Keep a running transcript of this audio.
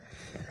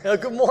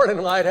Good morning,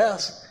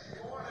 Lighthouse.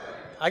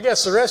 I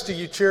guess the rest of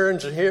you children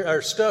are here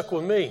are stuck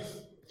with me.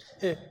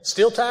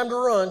 Still time to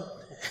run.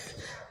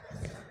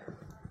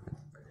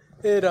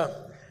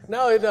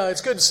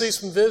 It's good to see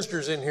some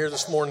visitors in here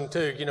this morning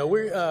too. You know,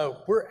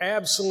 we're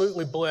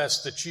absolutely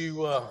blessed that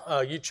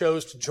you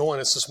chose to join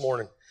us this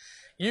morning.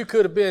 You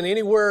could have been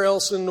anywhere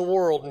else in the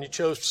world, and you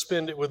chose to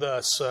spend it with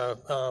us.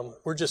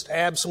 We're just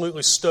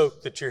absolutely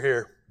stoked that you're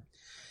here.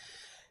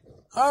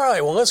 All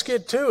right, well, let's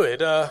get to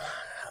it.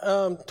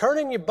 Turn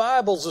in your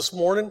Bibles this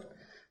morning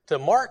to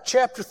Mark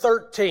chapter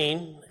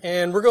 13,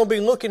 and we're going to be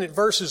looking at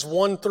verses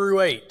 1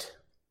 through 8.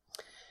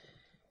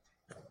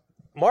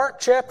 Mark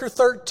chapter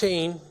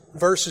 13,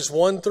 verses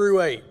 1 through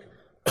 8.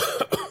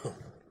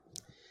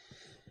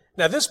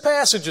 Now, this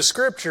passage of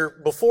Scripture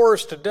before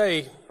us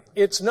today,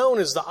 it's known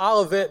as the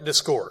Olivet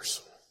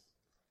Discourse.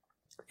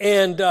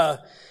 And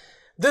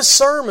this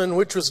sermon,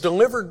 which was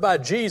delivered by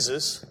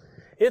Jesus,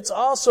 it's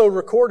also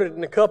recorded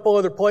in a couple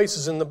other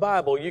places in the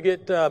Bible. You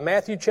get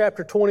Matthew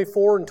chapter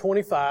 24 and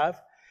 25,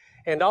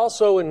 and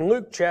also in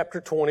Luke chapter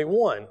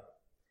 21.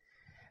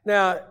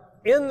 Now,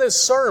 in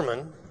this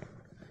sermon,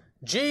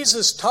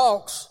 Jesus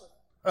talks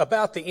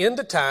about the end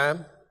of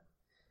time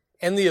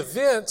and the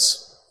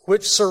events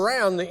which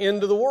surround the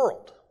end of the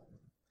world.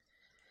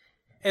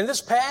 And this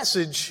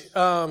passage,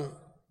 no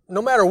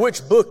matter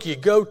which book you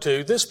go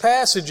to, this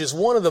passage is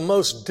one of the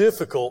most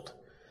difficult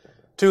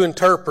to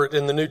interpret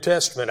in the New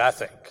Testament, I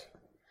think.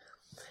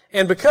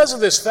 And because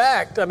of this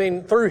fact,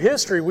 through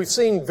history, we've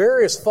seen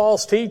various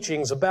false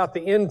teachings about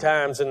the end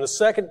times and the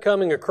second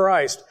coming of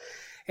Christ,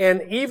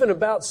 and even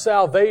about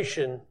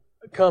salvation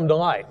come to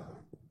light.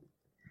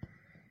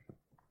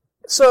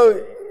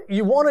 So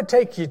you want to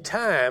take your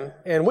time,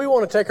 and we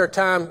want to take our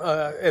time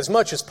as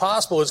much as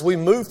possible as we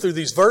move through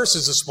these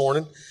verses this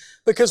morning,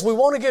 because we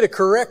want to get a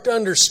correct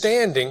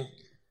understanding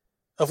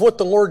of what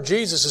the Lord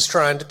Jesus is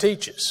trying to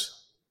teach us.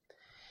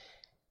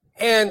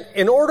 And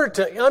in order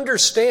to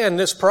understand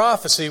this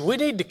prophecy, we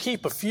need to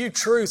keep a few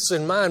truths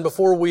in mind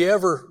before we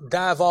ever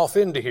dive off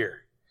into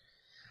here.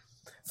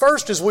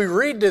 First, as we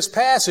read this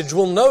passage,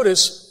 we'll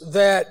notice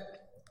that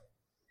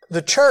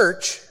the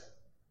church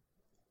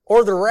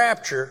or the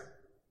rapture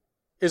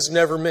is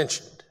never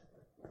mentioned.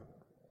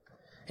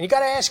 And you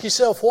got to ask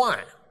yourself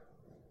why.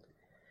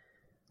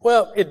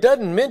 Well, it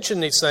doesn't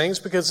mention these things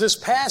because this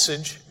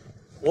passage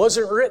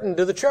wasn't written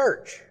to the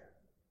church.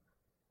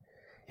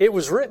 It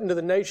was written to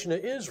the nation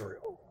of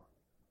Israel.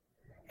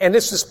 And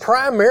this is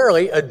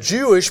primarily a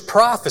Jewish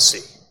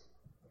prophecy.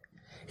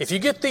 If you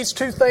get these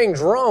two things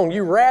wrong,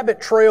 you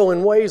rabbit trail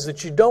in ways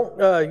that you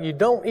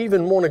don't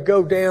even want to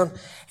go down,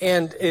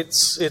 and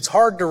it's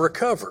hard to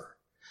recover.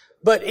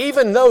 But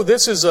even though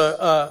this is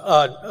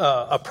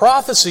a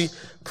prophecy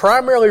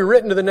primarily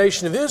written to the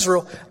nation of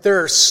Israel,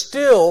 there are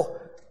still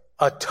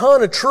a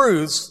ton of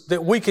truths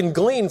that we can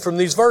glean from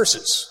these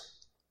verses.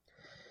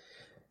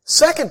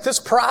 Second,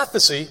 this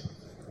prophecy,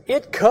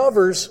 it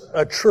covers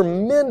a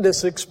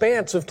tremendous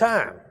expanse of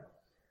time.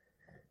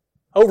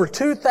 Over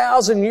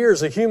 2,000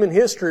 years of human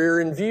history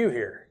are in view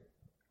here.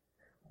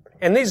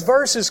 And these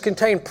verses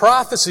contain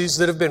prophecies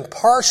that have been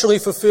partially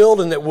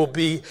fulfilled and that will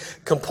be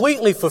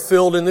completely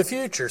fulfilled in the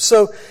future.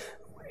 So,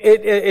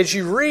 as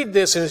you read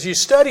this and as you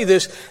study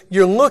this,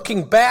 you're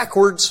looking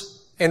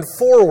backwards and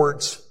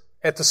forwards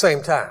at the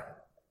same time.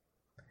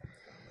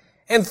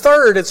 And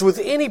third, it's with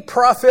any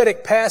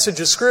prophetic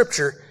passage of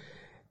Scripture,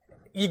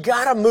 you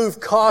gotta move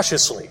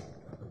cautiously.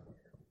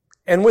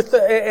 And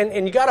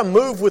you gotta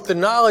move with the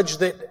knowledge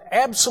that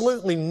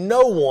absolutely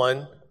no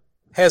one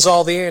has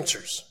all the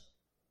answers.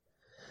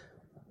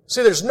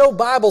 See, there's no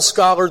Bible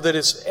scholar that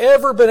has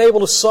ever been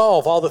able to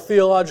solve all the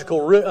theological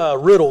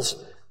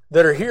riddles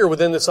that are here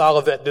within this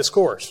Olivet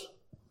Discourse.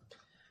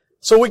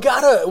 So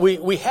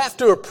we have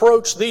to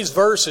approach these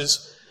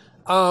verses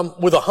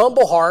with a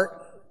humble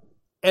heart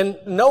and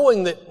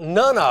knowing that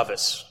none of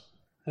us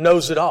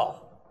knows it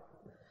all.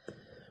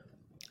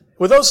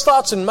 With those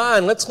thoughts in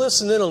mind, let's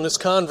listen in on this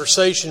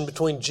conversation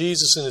between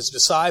Jesus and His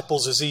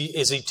disciples as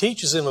He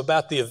teaches them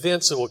about the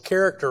events that will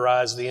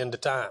characterize the end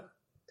of time.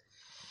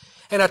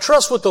 And I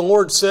trust what the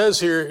Lord says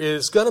here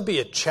is going to be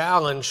a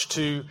challenge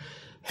to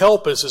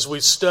help us as we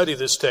study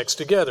this text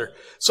together.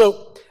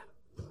 So,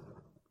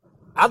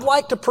 I'd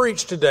like to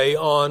preach today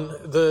on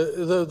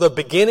the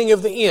beginning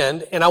of the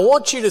end, and I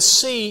want you to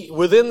see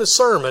within the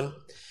sermon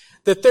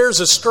that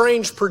there's a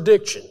strange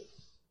prediction,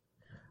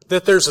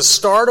 that there's a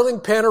startling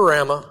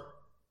panorama,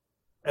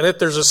 and that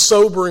there's a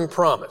sobering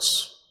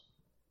promise.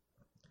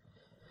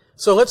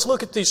 So let's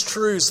look at these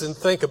truths and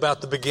think about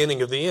the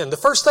beginning of the end. The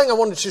first thing I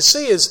wanted you to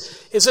see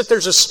is that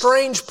there's a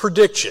strange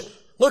prediction.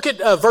 Look at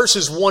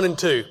verses 1 and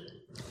 2.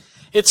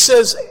 It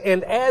says,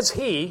 and as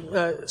he,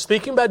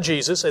 speaking about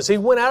Jesus, as he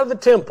went out of the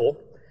temple,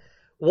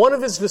 one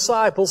of his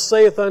disciples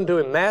saith unto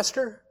him,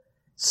 Master,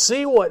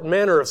 see what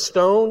manner of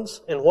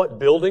stones and what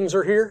buildings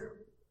are here?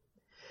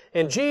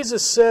 And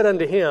Jesus said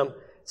unto him,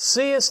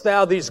 Seest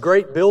thou these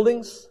great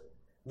buildings?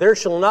 There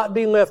shall not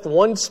be left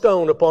one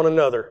stone upon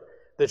another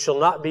that shall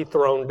not be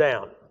thrown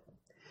down.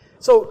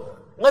 So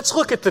let's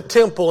look at the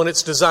temple and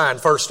its design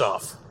first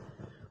off.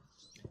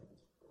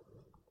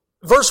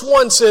 Verse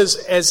 1 says,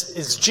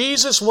 as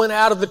Jesus went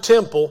out of the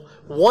temple,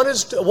 one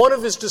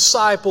of his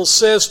disciples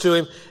says to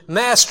him,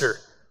 Master,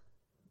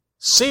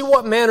 see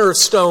what manner of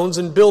stones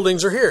and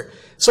buildings are here.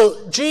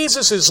 So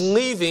Jesus is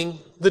leaving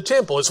the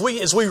temple. As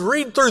we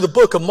read through the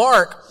book of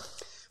Mark,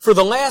 for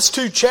the last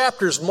 2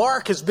 chapters,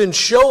 Mark has been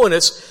showing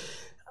us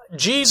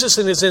Jesus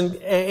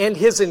and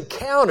his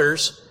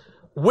encounters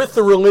with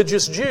the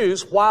religious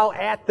Jews while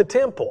at the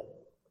temple.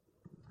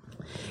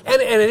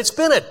 And it's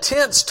been a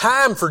tense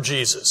time for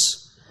Jesus.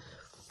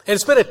 And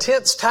it's been a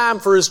tense time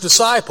for his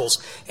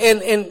disciples.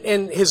 And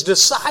his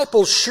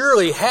disciples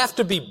surely have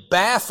to be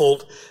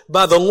baffled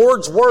by the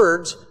Lord's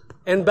words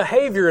and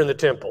behavior in the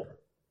temple.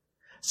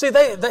 See,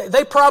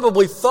 they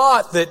probably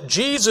thought that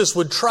Jesus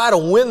would try to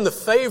win the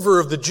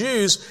favor of the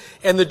Jews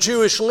and the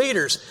Jewish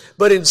leaders.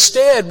 But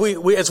instead,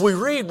 as we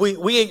read,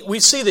 we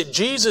see that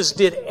Jesus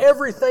did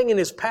everything in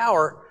his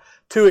power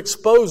to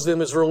expose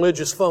them as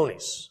religious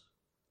phonies.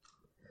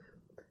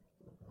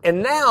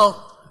 And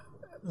now,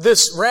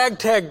 this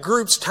ragtag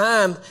group's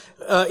time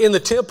in the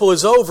temple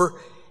is over,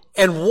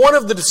 and one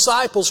of the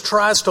disciples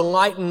tries to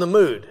lighten the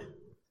mood.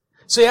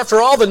 See,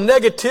 after all the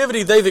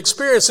negativity they've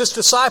experienced, this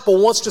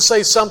disciple wants to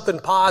say something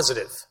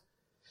positive.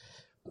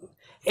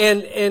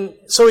 And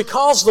so he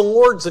calls the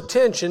Lord's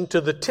attention to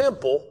the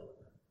temple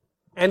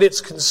and its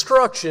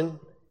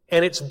construction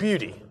and its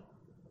beauty.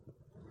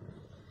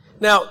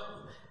 Now,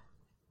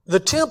 the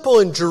temple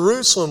in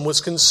Jerusalem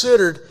was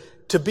considered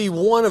to be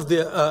among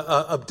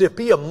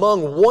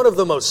one of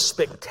the most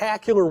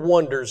spectacular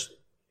wonders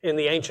in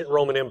the ancient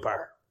Roman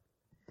Empire.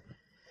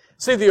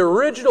 See, the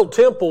original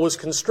temple was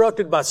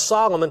constructed by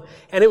Solomon,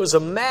 and it was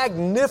a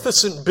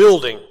magnificent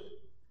building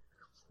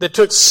that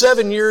took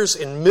 7 years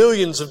and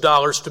millions of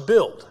dollars to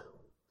build.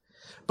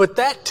 But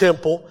that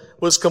temple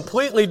was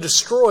completely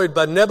destroyed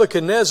by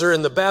Nebuchadnezzar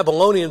and the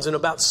Babylonians in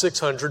about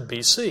 600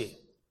 BC.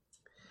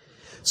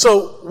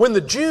 So when the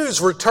Jews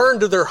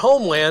returned to their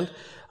homeland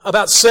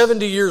about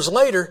 70 years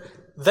later,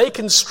 they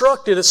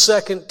constructed a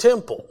second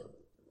temple.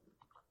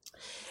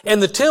 And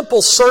the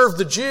temple served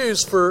the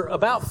Jews for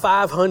about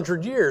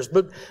 500 years.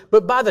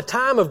 But by the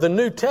time of the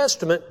New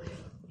Testament,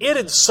 it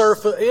had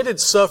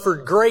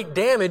suffered great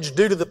damage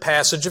due to the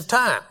passage of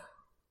time.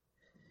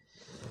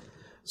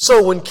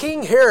 So when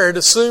King Herod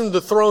assumed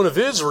the throne of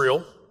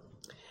Israel,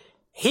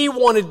 he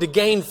wanted to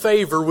gain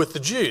favor with the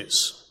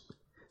Jews.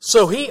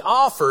 So he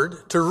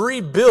offered to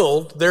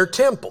rebuild their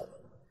temple.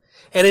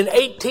 And in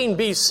 18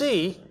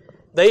 BC,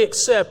 they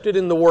accepted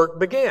and the work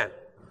began.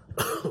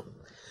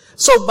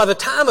 So by the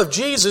time of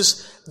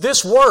Jesus,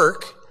 this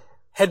work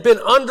had been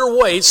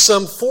underway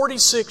some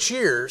 46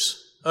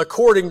 years,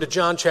 according to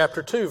John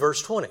chapter 2,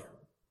 verse 20.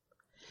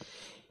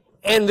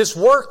 And this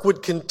work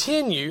would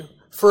continue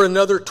for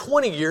another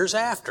 20 years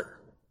after.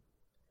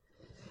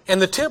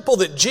 And the temple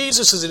that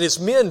Jesus and his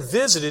men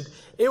visited,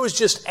 it was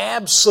just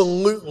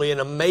absolutely an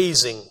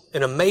amazing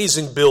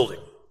building.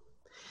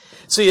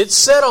 See, it's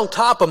set on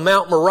top of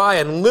Mount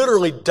Moriah and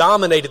literally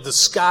dominated the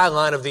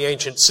skyline of the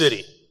ancient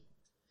city.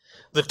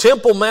 The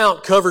Temple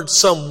Mount covered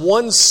some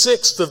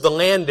 1/6 of the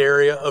land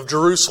area of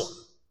Jerusalem.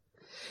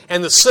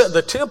 And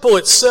the temple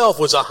itself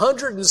was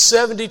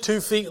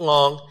 172 feet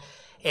long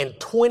and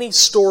 20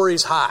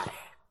 stories high.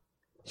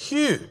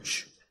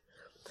 Huge.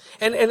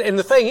 And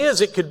the thing is,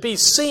 it could be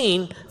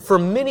seen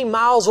from many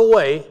miles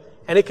away,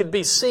 and it could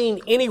be seen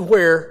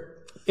anywhere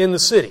in the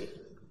city.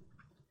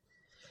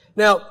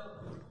 Now,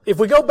 if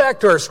we go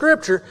back to our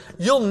scripture,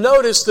 you'll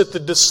notice that the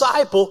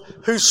disciple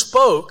who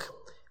spoke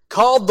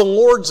called the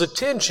Lord's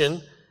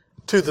attention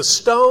to the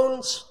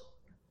stones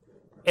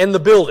and the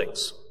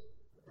buildings.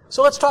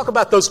 So let's talk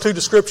about those 2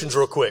 descriptions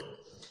real quick.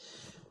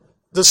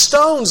 The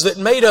stones that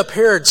made up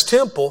Herod's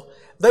temple,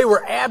 they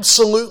were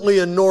absolutely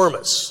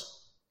enormous.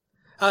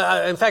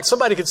 In fact,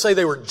 somebody could say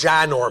they were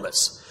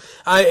ginormous.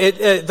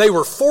 They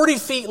were 40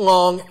 feet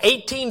long,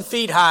 18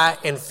 feet high,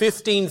 and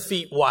 15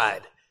 feet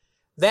wide.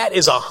 That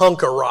is a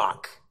hunk of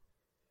rock.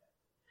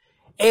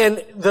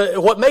 And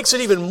what makes it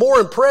even more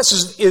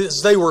impressive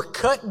is they were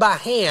cut by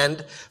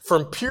hand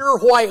from pure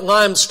white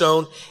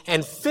limestone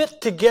and fit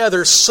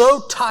together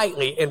so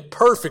tightly and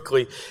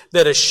perfectly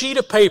that a sheet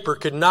of paper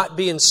could not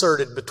be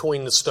inserted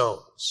between the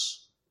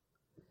stones.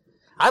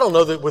 I don't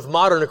know that with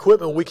modern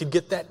equipment we could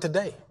get that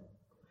today.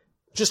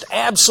 Just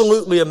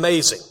absolutely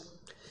amazing.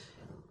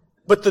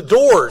 But the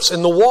doors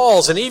and the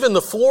walls and even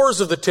the floors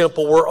of the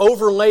temple were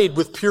overlaid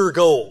with pure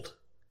gold.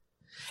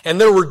 And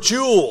there were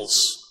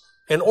jewels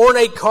and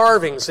ornate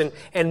carvings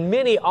and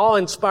many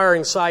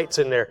awe-inspiring sights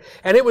in there.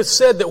 And it was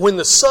said that when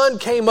the sun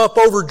came up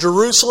over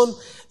Jerusalem,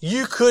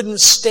 you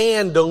couldn't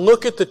stand to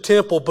look at the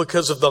temple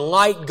because of the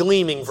light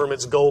gleaming from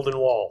its golden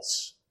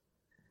walls.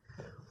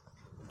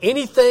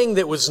 Anything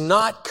that was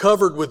not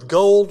covered with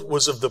gold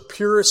was of the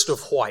purest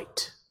of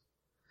white.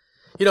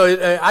 You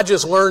know, I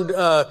just learned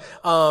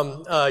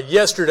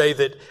yesterday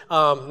that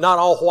not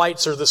all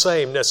whites are the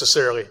same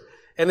necessarily.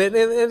 And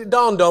it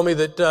dawned on me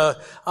that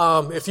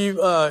if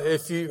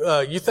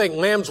you think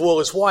lamb's wool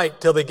is white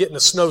till they get in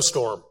a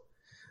snowstorm,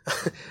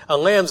 a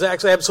lamb's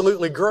actually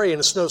absolutely gray in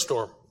a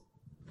snowstorm.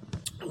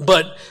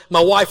 But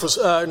my wife was,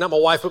 not my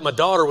wife, but my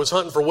daughter was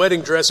hunting for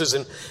wedding dresses,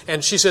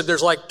 and she said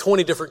there's like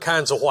 20 different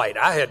kinds of white.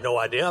 I had no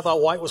idea. I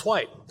thought white was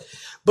white.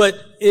 But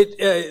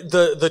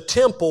the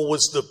temple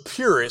was the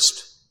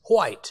purest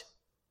white.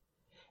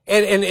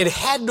 And it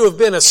had to have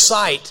been a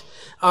sight,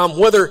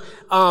 whether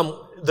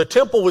the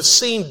temple was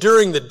seen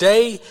during the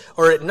day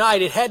or at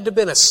night, it had to have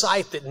been a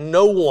sight that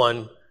no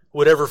one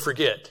would ever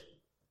forget.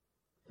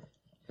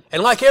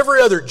 And like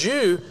every other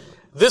Jew,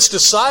 this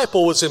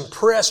disciple was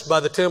impressed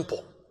by the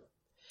temple.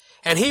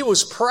 And he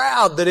was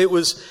proud that it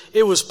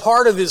was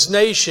part of his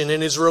nation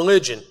and his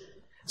religion.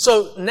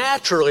 So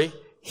naturally,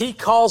 he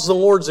calls the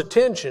Lord's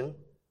attention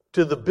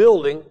to the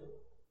building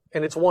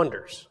and its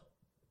wonders.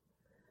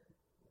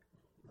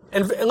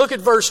 And look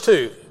at verse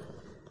 2.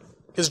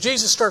 Because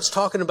Jesus starts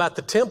talking about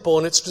the temple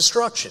and its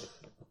destruction.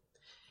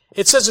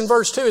 It says in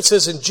verse 2, it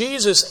says, "And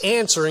Jesus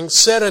answering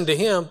said unto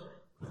him,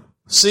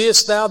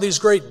 Seest thou these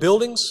great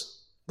buildings?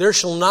 There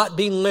shall not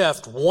be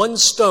left one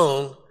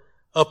stone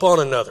upon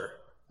another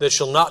that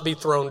shall not be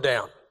thrown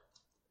down."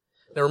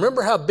 Now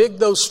remember how big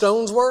those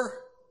stones were?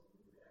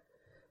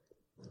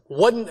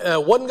 Wasn't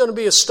going to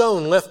be a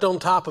stone left on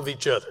top of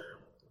each other.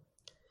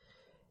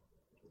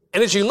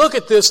 And as you look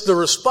at this, the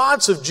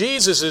response of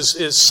Jesus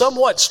is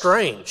somewhat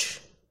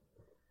strange.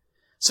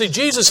 See,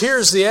 Jesus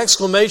hears the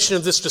exclamation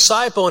of this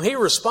disciple, and he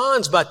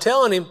responds by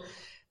telling him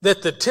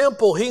that the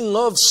temple he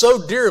loved so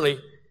dearly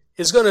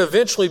is going to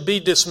eventually be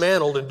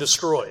dismantled and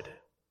destroyed.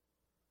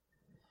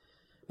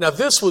 Now,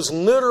 this was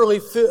literally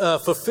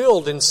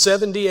fulfilled in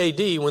 70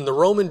 AD when the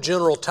Roman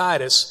general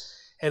Titus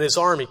and his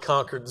army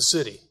conquered the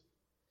city.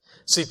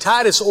 See,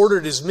 Titus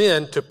ordered his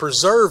men to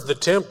preserve the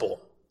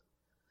temple,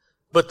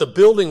 but the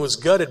building was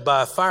gutted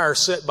by a fire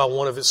set by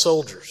one of his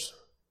soldiers.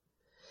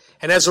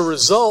 And as a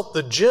result,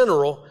 the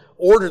general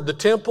ordered the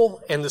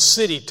temple and the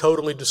city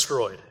totally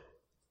destroyed.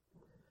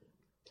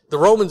 The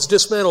Romans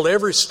dismantled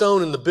every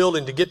stone in the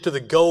building to get to the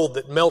gold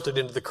that melted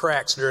into the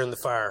cracks during the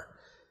fire.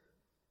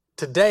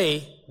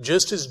 Today,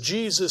 just as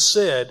Jesus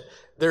said,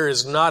 there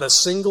is not a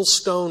single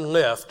stone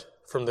left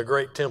from the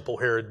great temple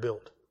Herod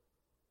built.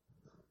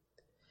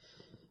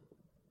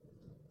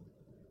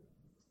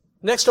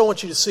 Next, I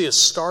want you to see a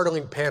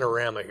startling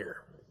panorama here.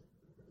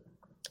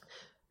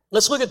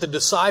 Let's look at the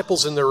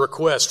disciples and their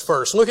request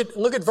first. Look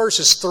at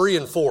verses 3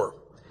 and 4.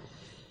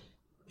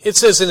 It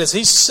says, "And as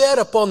he sat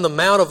upon the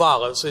Mount of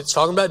Olives," it's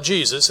talking about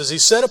Jesus, "as he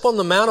sat upon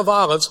the Mount of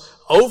Olives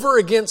over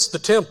against the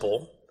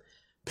temple,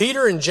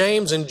 Peter and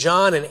James and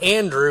John and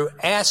Andrew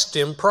asked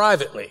him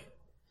privately,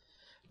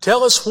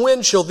 'Tell us,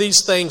 when shall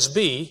these things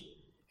be,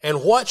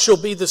 and what shall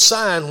be the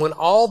sign when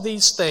all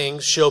these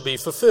things shall be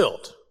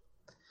fulfilled?'"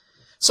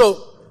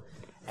 So,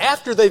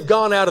 after they've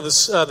gone out of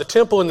the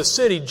temple and the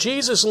city,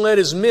 Jesus led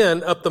his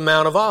men up the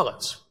Mount of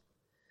Olives.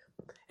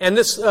 And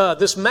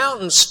this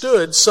mountain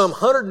stood some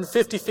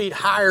 150 feet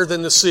higher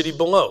than the city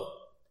below.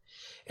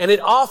 And it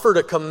offered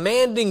a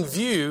commanding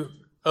view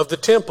of the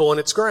temple and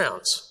its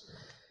grounds.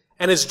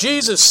 And as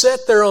Jesus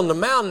sat there on the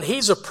mountain,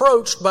 he's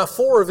approached by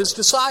 4 of his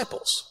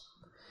disciples.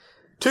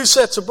 2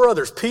 sets of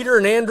brothers, Peter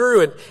and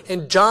Andrew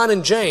and John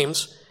and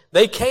James.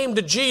 They came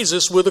to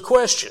Jesus with a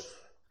question.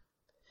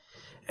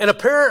 And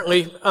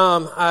apparently,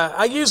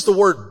 I use the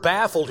word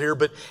baffled here,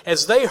 but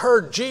as they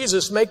heard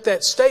Jesus make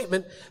that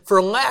statement,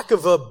 for lack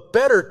of a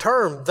better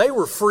term, they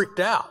were freaked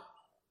out.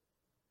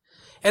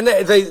 And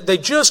they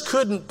just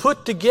couldn't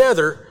put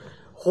together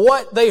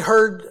what they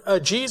heard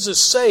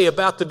Jesus say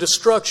about the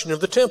destruction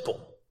of the temple.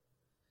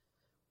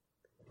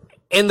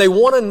 And they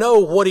want to know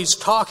what he's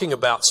talking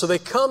about, so they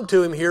come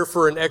to him here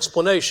for an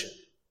explanation.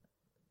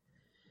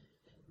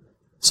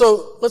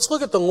 So let's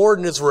look at the Lord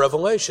and his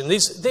revelation. And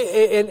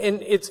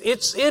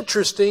it's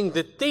interesting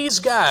that these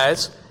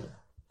guys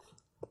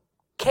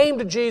came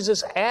to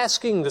Jesus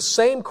asking the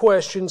same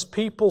questions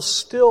people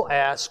still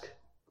ask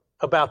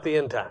about the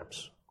end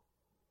times.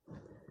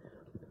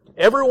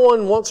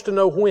 Everyone wants to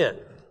know when.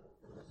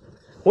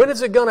 When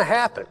is it going to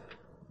happen?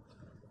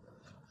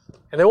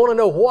 And they want to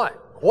know what.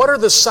 What are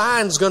the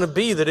signs going to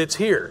be that it's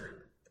here?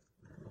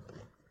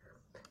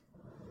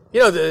 You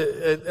know,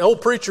 the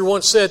old preacher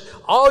once said,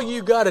 all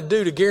you got to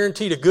do to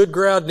guarantee a good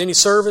crowd in any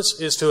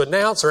service is to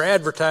announce or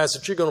advertise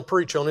that you're going to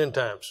preach on end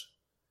times.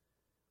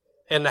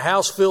 And the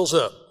house fills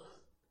up.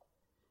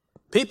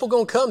 People are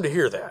going to come to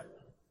hear that.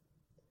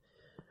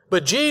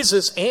 But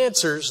Jesus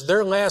answers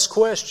their last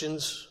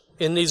questions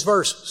in these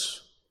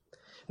verses.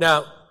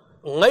 Now,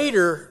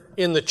 later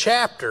in the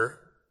chapter,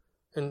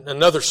 in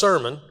another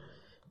sermon,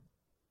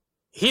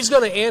 he's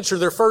going to answer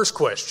their first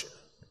question.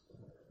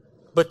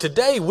 But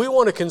today we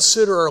want to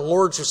consider our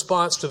Lord's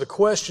response to the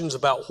questions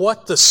about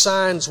what the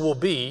signs will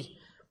be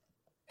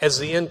as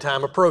the end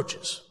time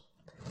approaches.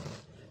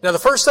 Now, the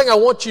first thing I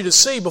want you to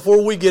see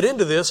before we get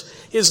into this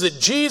is that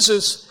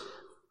Jesus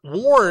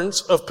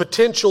warns of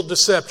potential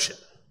deception.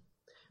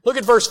 Look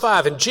at verse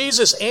 5. "And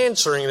Jesus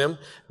answering them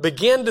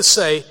began to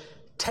say,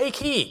 Take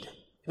heed."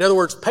 In other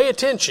words, pay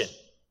attention,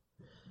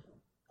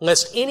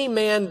 "lest any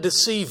man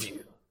deceive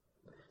you."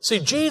 See,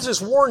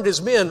 Jesus warned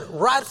his men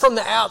right from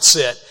the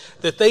outset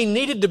that they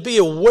needed to be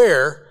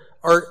aware,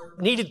 or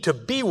needed to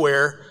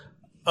beware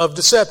of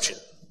deception.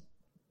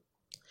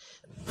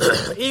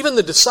 Even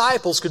the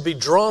disciples could be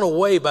drawn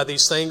away by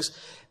these things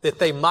that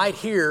they might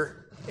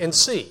hear and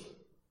see.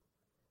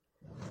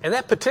 And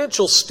that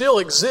potential still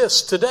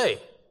exists today.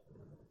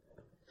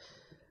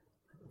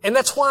 And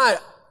that's why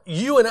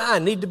you and I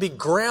need to be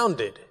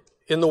grounded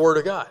in the Word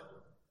of God.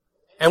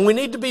 And we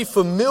need to be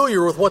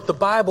familiar with what the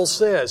Bible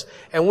says.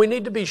 And we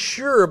need to be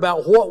sure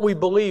about what we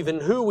believe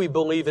and who we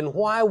believe and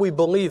why we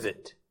believe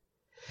it.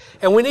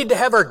 And we need to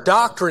have our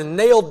doctrine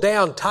nailed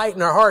down tight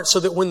in our hearts so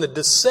that when the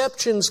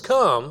deceptions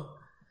come,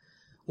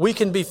 we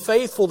can be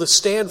faithful to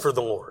stand for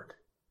the Lord.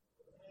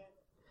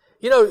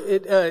 You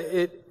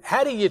know,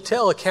 how do you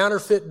tell a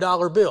counterfeit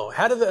dollar bill?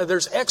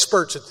 There's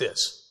experts at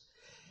this.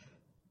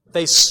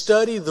 They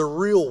study the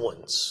real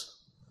ones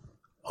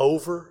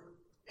over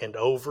and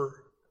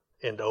over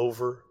and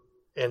over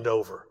and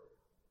over.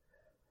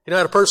 You know, I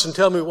had a person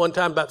tell me one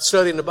time about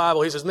studying the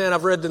Bible. He says, man,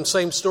 I've read them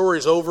same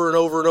stories over and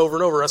over and over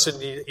and over. I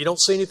said, you don't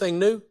see anything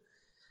new?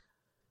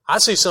 I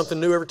see something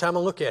new every time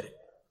I look at it.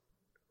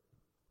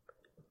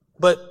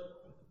 But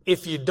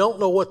if you don't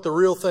know what the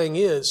real thing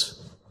is,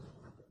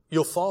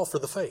 you'll fall for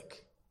the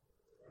fake.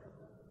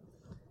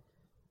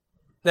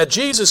 Now,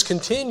 Jesus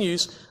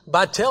continues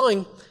by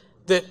telling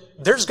that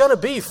there's going to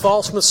be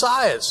false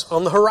messiahs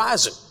on the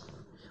horizon.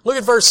 Look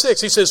at verse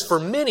 6. He says, for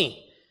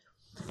many,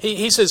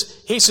 he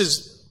says,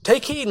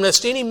 take heed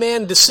lest any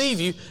man deceive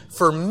you,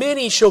 for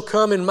many shall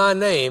come in my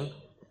name,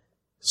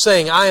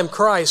 saying, I am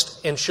Christ,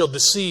 and shall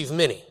deceive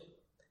many.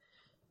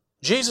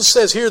 Jesus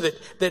says here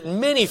that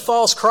many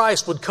false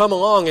Christs would come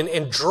along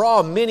and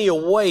draw many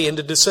away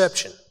into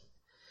deception.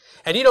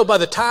 And you know, by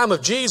the time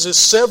of Jesus,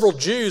 several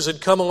Jews had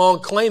come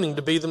along claiming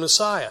to be the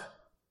Messiah.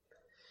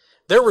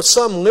 There were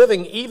some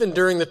living even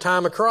during the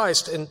time of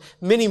Christ, and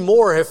many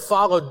more have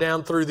followed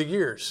down through the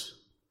years.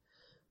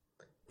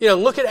 You know,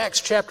 look at Acts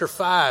chapter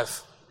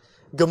 5.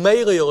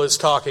 Gamaliel is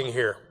talking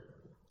here.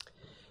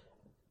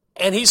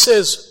 And he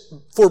says,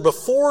 for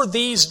before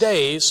these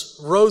days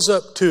rose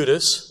up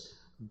Teudas,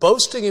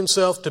 boasting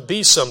himself to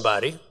be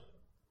somebody,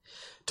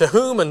 to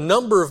whom a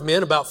number of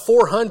men, about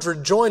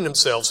 400, joined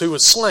themselves, who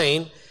was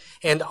slain,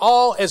 and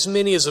all as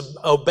many as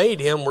obeyed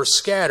him were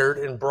scattered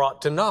and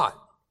brought to naught.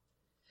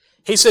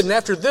 He said, and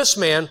after this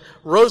man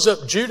rose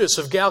up Judas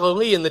of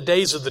Galilee in the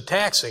days of the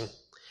taxing,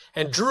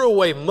 and drew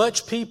away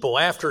much people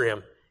after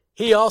him.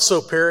 He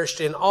also perished,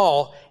 and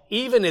all,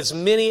 even as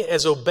many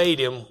as obeyed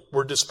him,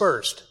 were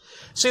dispersed.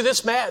 See,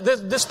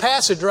 this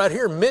passage right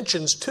here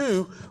mentions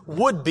two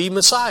would-be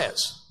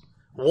messiahs.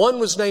 One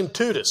was named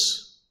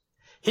Teudas.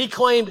 He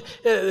claimed,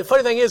 the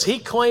funny thing is, he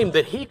claimed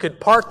that he could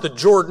part the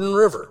Jordan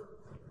River.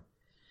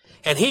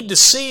 And he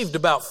deceived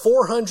about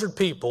 400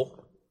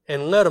 people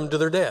and led them to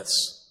their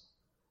deaths.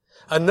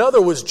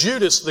 Another was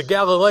Judas the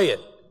Galilean.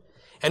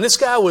 And this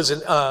guy was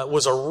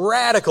a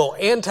radical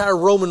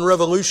anti-Roman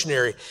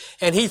revolutionary.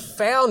 And he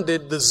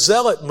founded the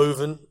Zealot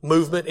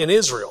movement in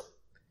Israel.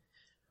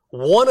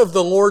 One of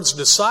the Lord's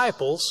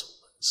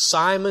disciples,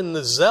 Simon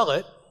the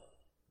Zealot,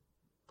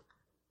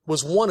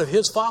 was one of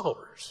his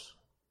followers.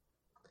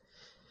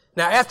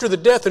 Now, after the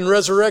death and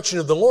resurrection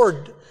of the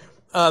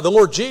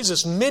Lord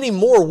Jesus, many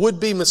more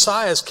would-be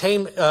messiahs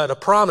came to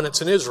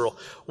prominence in Israel.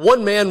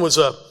 One man was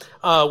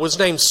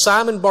named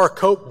Simon Bar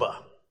Kokhba.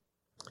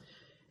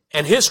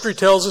 And history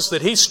tells us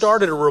that he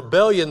started a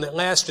rebellion that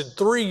lasted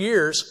 3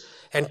 years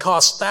and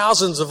cost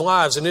thousands of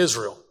lives in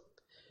Israel.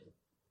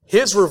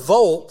 His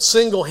revolt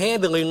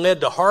single-handedly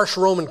led to harsh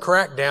Roman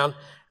crackdown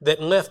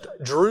that left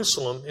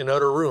Jerusalem in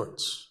utter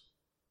ruins.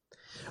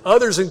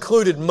 Others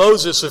included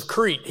Moses of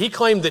Crete. He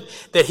claimed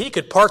that he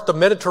could part the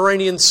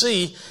Mediterranean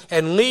Sea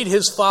and lead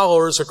his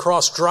followers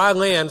across dry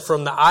land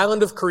from the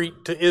island of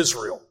Crete to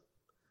Israel.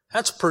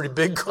 That's a pretty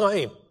big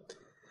claim.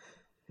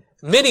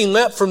 Many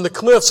leapt from the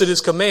cliffs at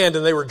his command,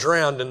 and they were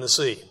drowned in the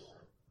sea.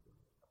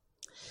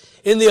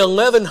 In the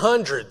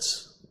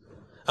 1100s,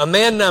 a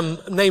man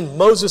named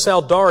Moses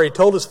Aldari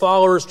told his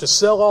followers to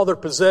sell all their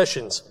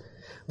possessions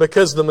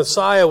because the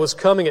Messiah was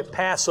coming at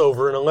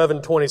Passover in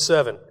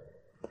 1127.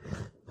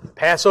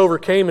 Passover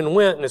came and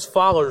went, and his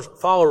followers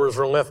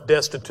were left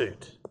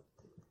destitute.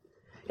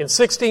 In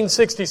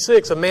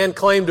 1666, a man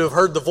claimed to have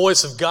heard the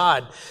voice of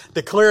God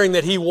declaring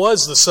that he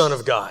was the Son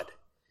of God.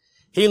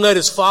 He led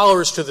his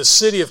followers to the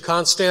city of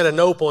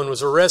Constantinople and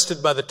was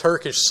arrested by the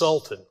Turkish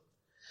Sultan.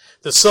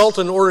 The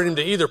Sultan ordered him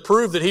to either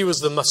prove that he was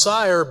the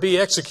Messiah or be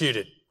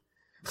executed.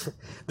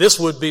 This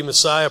would-be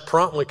Messiah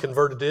promptly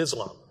converted to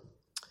Islam.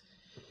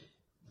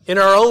 In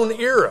our own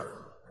era,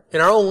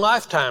 in our own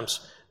lifetimes,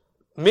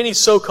 many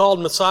so-called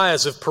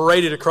messiahs have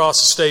paraded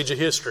across the stage of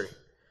history.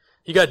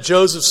 You got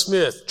Joseph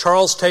Smith,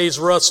 Charles Taze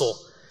Russell,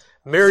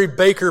 Mary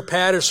Baker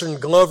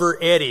Patterson Glover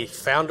Eddy,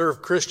 founder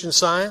of Christian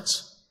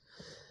Science,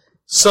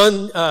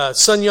 Sun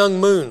Myung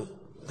Moon,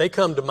 they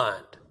come to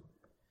mind.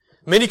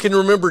 Many can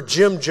remember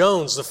Jim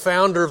Jones, the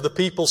founder of the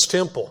People's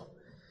Temple,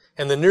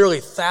 and the nearly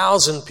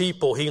 1,000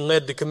 people he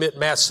led to commit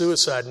mass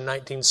suicide in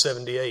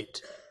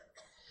 1978.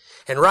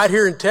 And right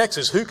here in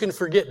Texas, who can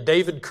forget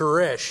David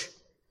Koresh,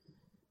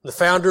 the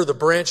founder of the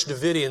Branch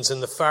Davidians, in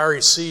the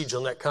fiery siege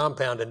on that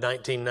compound in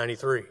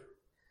 1993.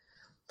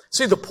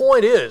 See, the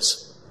point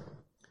is,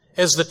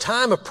 as the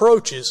time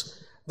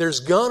approaches, there's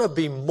going to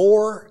be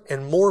more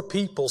and more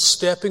people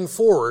stepping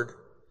forward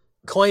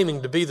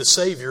claiming to be the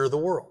Savior of the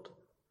world.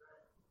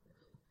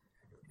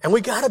 And we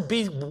got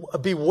to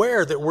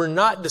beware that we're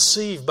not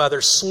deceived by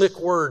their slick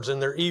words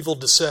and their evil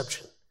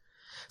deception.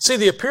 See,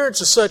 the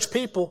appearance of such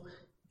people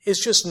is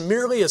just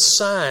merely a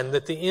sign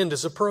that the end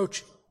is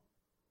approaching.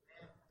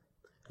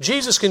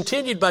 Jesus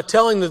continued by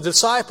telling the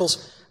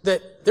disciples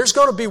that there's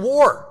going to be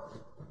war.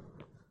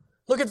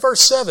 Look at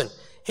verse 7.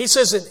 He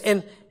says,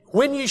 and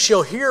when ye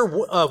shall hear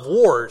of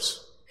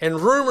wars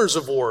and rumors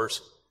of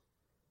wars,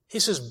 he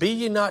says, be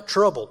ye not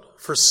troubled,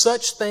 for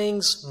such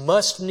things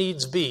must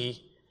needs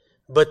be,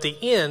 but the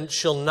end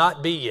shall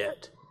not be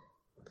yet.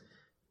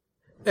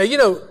 Now, you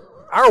know,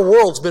 our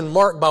world's been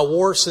marked by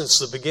war since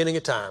the beginning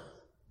of time.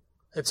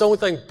 It's the only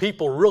thing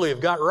people really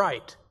have got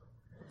right.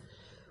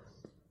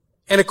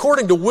 And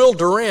according to Will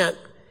Durant,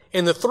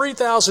 in the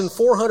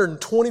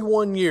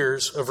 3,421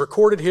 years of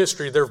recorded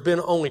history, there have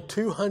been only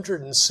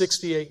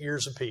 268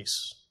 years of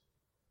peace.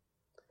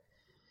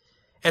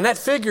 And that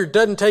figure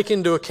doesn't take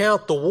into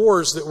account the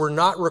wars that were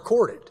not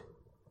recorded.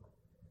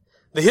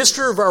 The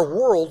history of our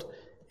world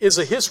is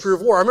a history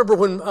of war. I remember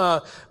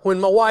when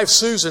my wife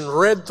Susan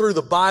read through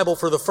the Bible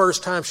for the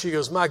first time, she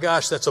goes, my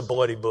gosh, that's a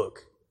bloody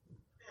book.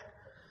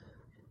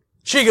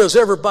 She goes,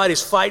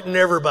 everybody's fighting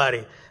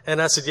everybody.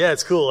 And I said, yeah,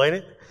 it's cool, ain't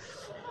it?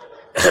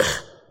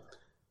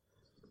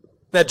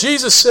 Now,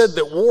 Jesus said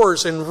that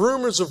wars and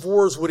rumors of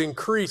wars would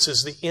increase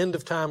as the end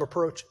of time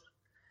approaches.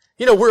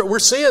 You know, we're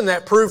seeing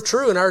that prove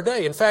true in our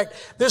day. In fact,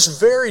 this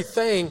very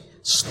thing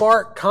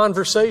sparked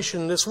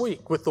conversation this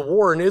week with the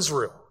war in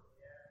Israel.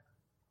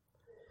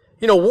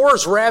 You know,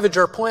 wars ravage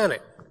our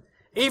planet.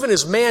 Even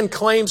as man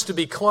claims to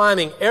be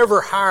climbing ever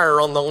higher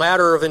on the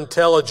ladder of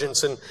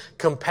intelligence and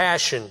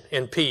compassion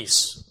and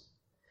peace.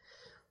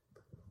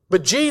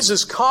 But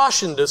Jesus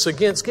cautioned us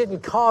against getting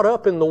caught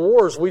up in the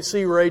wars we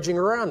see raging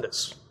around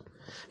us.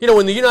 You know,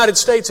 when the United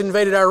States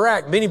invaded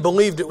Iraq, many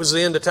believed it was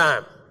the end of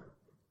time.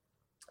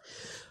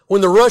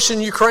 When the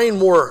Russian-Ukraine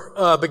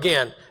war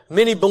began,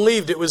 many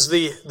believed it was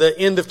the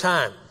end of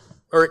time,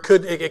 or it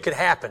could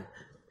happen.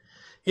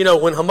 You know,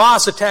 when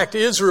Hamas attacked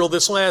Israel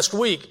this last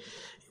week,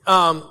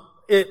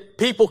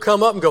 people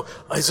come up and go,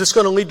 is this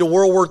going to lead to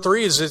World War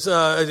III?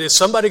 Is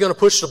somebody going to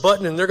push the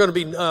button and there are going to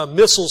be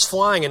missiles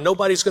flying and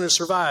nobody's going to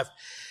survive?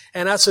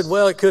 And I said,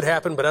 well, it could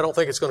happen, but I don't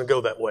think it's going to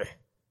go that way.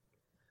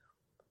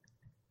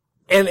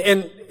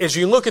 And as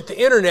you look at the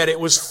internet, it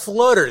was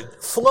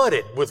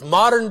flooded with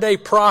modern day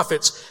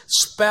prophets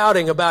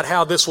spouting about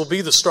how this will be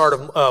the start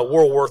of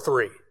World War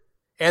III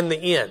and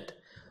the end.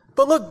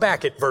 But look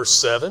back at verse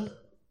 7.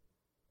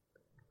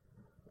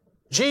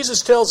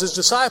 Jesus tells his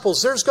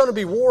disciples there's going to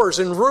be wars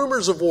and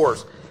rumors of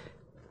wars.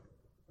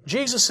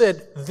 Jesus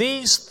said,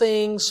 these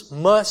things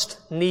must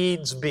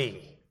needs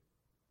be.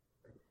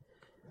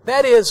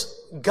 That is,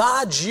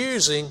 God's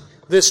using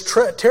this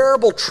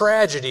terrible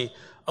tragedy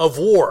of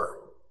war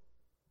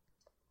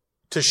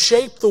to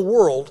shape the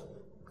world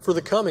for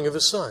the coming of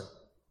His Son.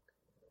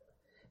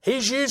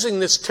 He's using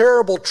this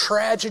terrible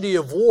tragedy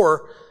of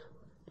war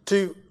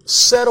to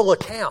settle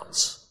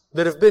accounts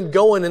that have been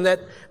going in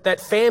that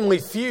family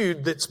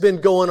feud that's been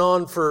going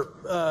on for,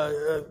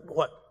 4,000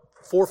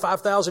 or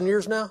 5,000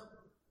 years now?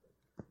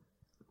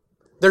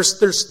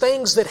 There's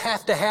things that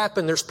have to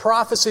happen. There's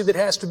prophecy that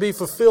has to be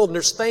fulfilled. And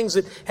there's things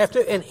that have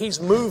to, and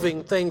He's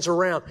moving things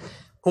around.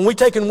 When we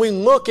take and we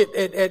look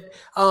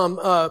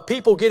at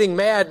people getting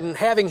mad and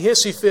having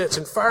hissy fits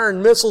and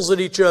firing missiles at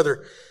each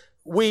other,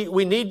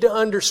 we need to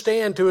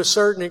understand to a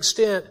certain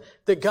extent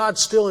that God's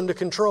still into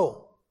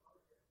control.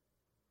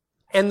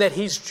 And that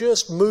He's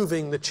just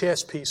moving the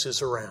chess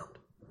pieces around.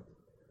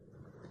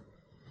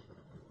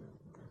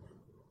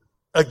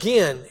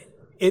 Again,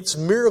 it's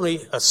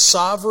merely a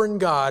sovereign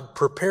God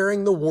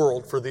preparing the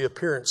world for the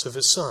appearance of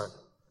His Son.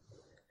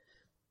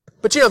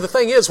 But you know, the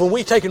thing is, when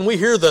we take and we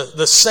hear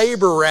the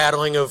saber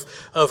rattling of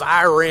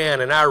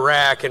Iran and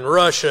Iraq and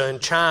Russia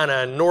and China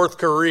and North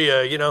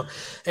Korea, you know,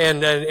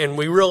 and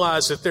we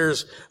realize that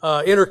there's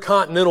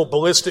intercontinental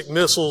ballistic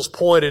missiles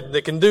pointed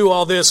that can do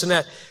all this and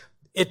that,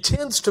 it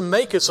tends to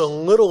make us a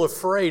little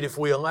afraid if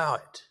we allow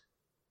it.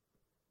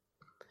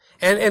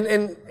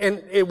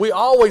 And we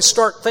always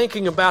start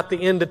thinking about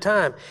the end of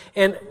time.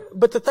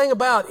 But the thing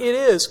about it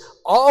is,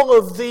 all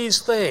of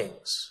these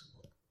things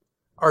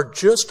are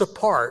just a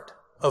part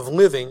of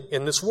living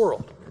in this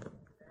world.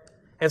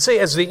 And see,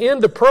 as the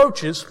end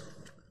approaches,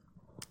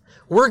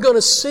 we're going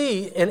to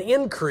see an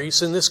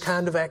increase in this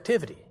kind of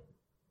activity.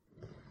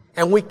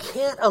 And we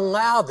can't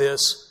allow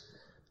this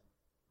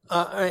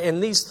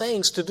and these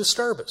things to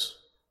disturb us.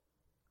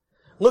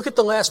 Look at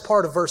the last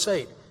part of verse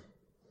 8.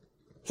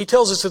 He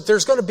tells us that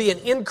there's going to be an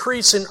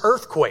increase in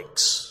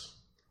earthquakes.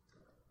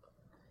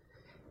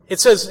 It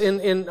says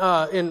in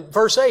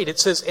verse 8, it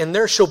says, and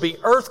there shall be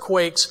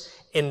earthquakes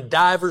in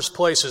divers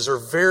places or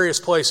various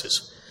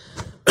places.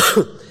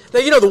 Now,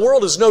 you know, the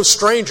world is no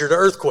stranger to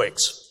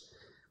earthquakes.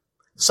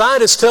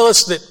 Scientists tell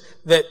us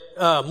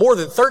that more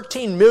than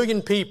 13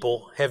 million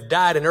people have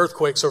died in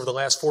earthquakes over the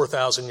last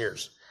 4,000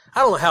 years. I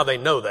don't know how they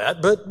know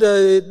that, but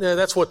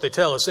that's what they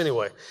tell us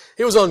anyway.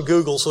 It was on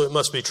Google, so it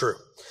must be true.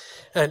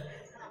 And,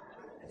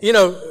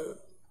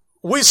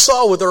 we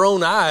saw with our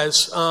own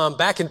eyes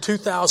back in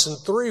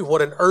 2003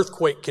 what an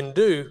earthquake can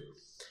do.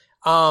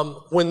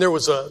 When there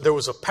was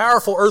a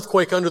powerful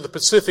earthquake under the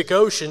Pacific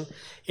Ocean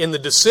in the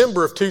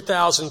December of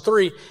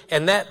 2003,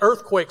 and that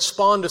earthquake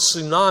spawned a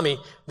tsunami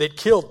that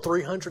killed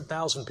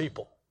 300,000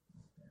 people.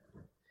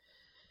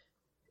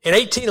 In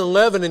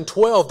 1811 and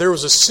 12, there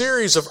was a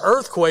series of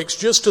earthquakes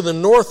just to the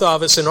north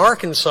of us in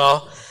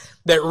Arkansas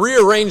that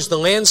rearranged the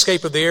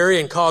landscape of the area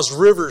and caused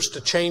rivers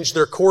to change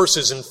their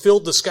courses and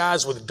filled the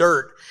skies with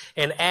dirt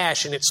and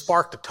ash, and it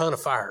sparked a ton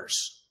of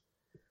fires.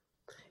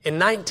 In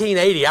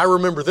 1980, I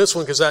remember this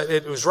one because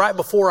it was right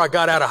before I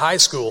got out of high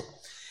school,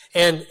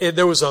 and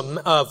there was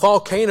a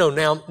volcano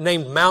now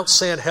named Mount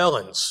St.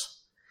 Helens,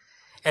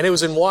 and it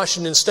was in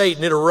Washington State,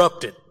 and it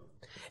erupted.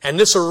 And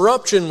this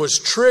eruption was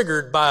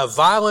triggered by a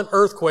violent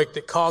earthquake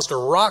that caused a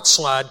rock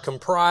slide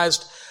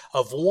comprised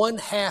of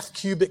 1/2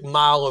 cubic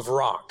mile of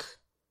rock.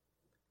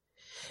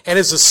 And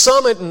as the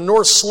summit and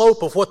north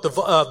slope of what the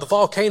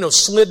volcano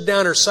slid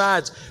down her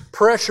sides,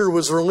 pressure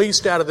was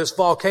released out of this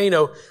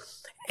volcano,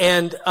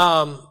 and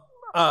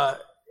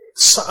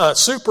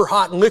super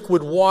hot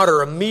liquid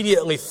water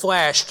immediately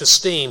flashed to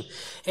steam.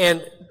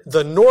 And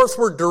the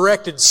northward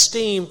directed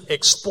steam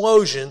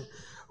explosion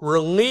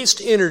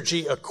released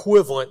energy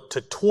equivalent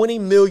to 20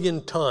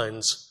 million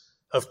tons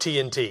of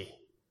TNT.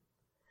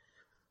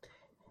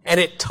 And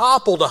it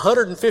toppled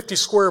 150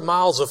 square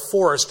miles of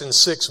forest in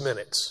 6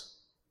 minutes.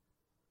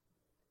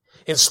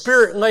 In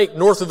Spirit Lake,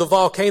 north of the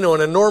volcano,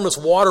 an enormous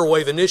water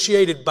wave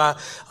initiated by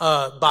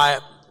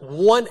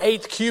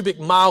 1/8 cubic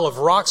mile of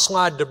rock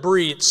slide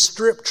debris, it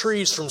stripped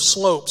trees from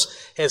slopes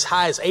as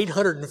high as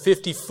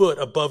 850 foot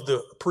above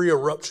the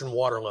pre-eruption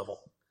water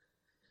level.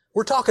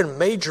 We're talking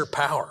major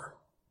power.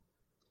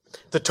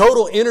 The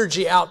total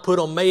energy output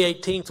on May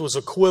 18th was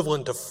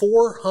equivalent to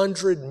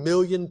 400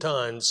 million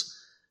tons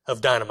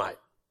of dynamite,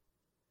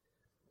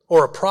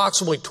 or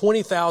approximately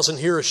 20,000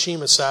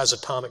 Hiroshima-sized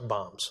atomic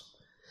bombs.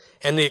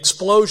 And the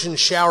explosion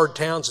showered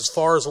towns as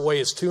far away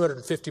as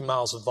 250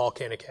 miles of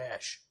volcanic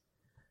ash.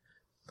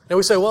 Now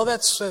we say, well,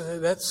 that's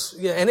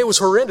yeah, and it was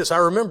horrendous. I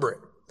remember it.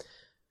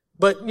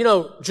 But,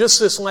 just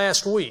this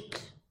last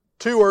week,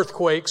 2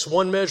 earthquakes,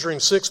 one measuring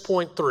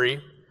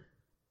 6.3,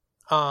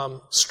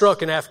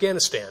 struck in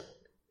Afghanistan.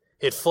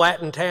 It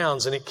flattened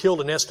towns and it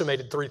killed an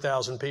estimated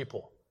 3,000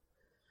 people.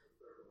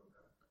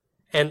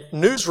 And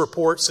news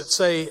reports that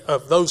say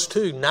of those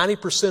 2,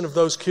 90% of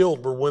those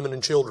killed were women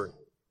and children.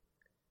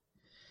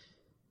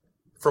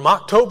 From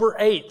October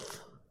 8th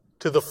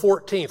to the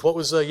 14th, what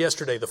was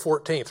yesterday, the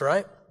 14th,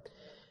 right?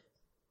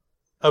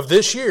 Of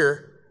this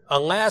year,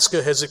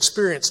 Alaska has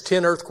experienced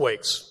 10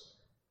 earthquakes,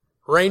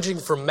 ranging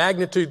from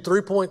magnitude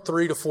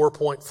 3.3 to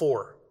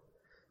 4.4.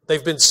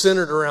 They've been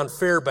centered around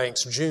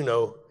Fairbanks,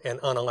 Juneau, and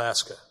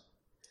Unalaska.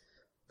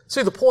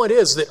 See, the point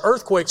is that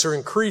earthquakes are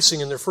increasing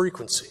in their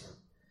frequency,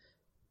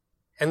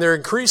 and they're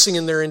increasing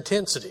in their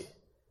intensity,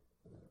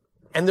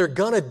 and they're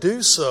going to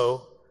do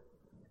so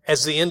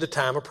as the end of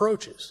time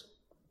approaches.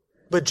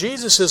 But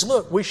Jesus says,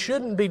 look, we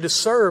shouldn't be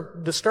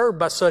disturbed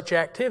by such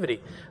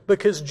activity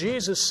because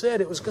Jesus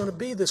said it was going to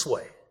be this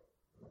way.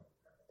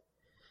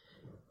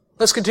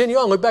 Let's continue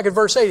on. Look back at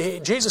verse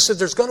 8. Jesus said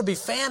there's going to be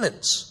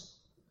famines.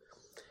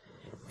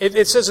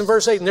 It says in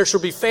verse 8, and there shall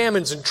be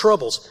famines and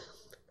troubles.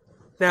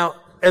 Now,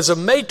 as of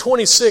May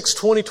 26,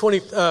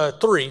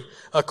 2023,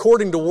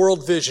 according to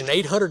World Vision,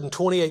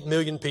 828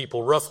 million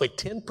people, roughly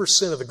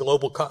 10% of the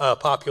global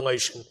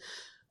population,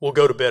 will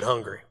go to bed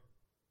hungry.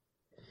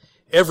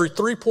 Every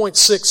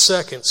 3.6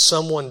 seconds,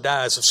 someone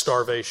dies of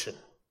starvation.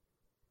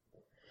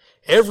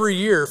 Every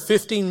year,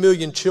 15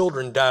 million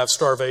children die of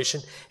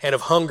starvation and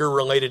of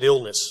hunger-related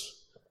illness.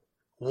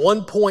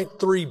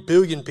 1.3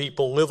 billion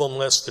people live on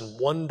less than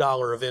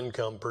 $1 of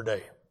income per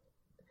day.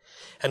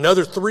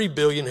 Another 3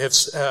 billion have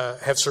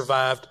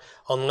survived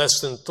on less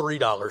than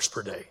 $3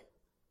 per day.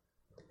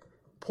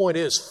 Point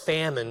is,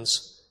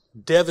 famines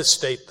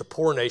devastate the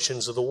poor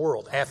nations of the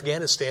world.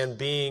 Afghanistan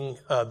being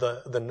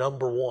the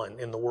number 1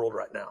 in the world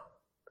right now.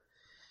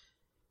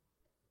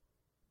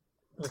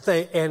 The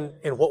thing,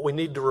 and what we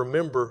need to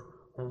remember,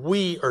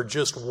 we are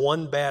just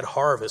one bad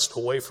harvest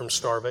away from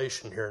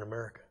starvation here in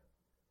America.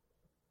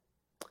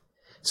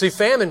 See,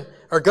 famine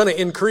are going to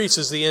increase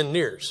as the end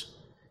nears.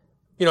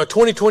 A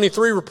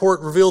 2023 report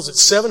reveals that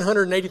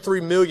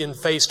 783 million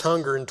faced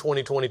hunger in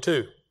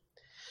 2022,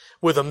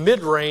 with a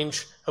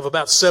mid-range of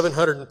about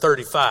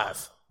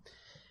 735.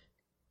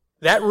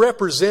 That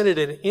represented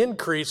an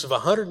increase of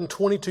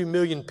 122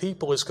 million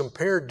people as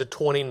compared to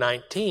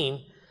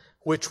 2019,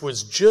 which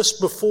was just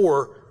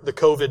before the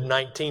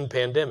COVID-19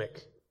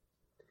 pandemic.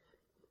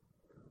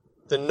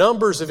 The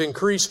numbers have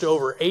increased to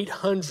over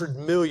 800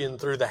 million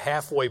through the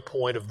halfway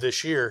point of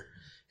this year,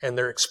 and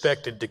they're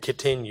expected to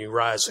continue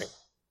rising.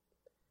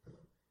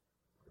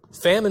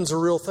 Famine's a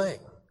real thing.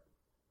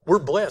 We're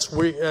blessed.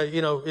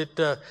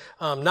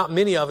 Not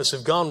many of us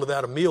have gone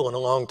without a meal in a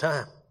long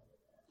time.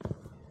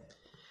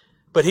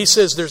 But he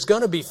says there's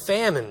going to be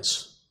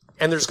famines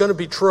and there's going to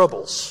be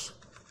troubles.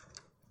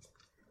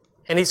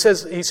 And he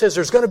says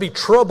there's going to be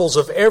troubles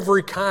of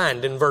every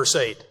kind in verse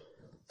 8.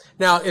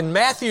 Now, in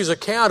Matthew's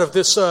account of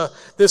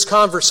this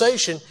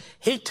conversation,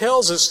 he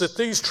tells us that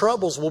these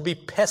troubles will be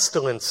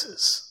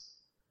pestilences.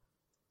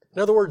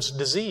 In other words,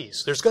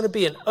 disease. There's going to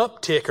be an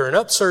uptick or an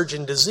upsurge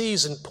in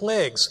disease and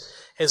plagues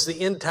as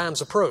the end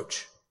times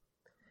approach.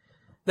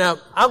 Now,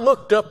 I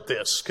looked up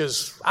this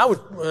because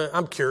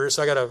I'm curious.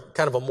 I got a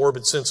kind of a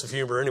morbid sense of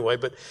humor anyway,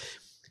 but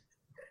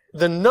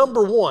the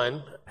number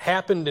one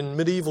happened in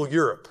medieval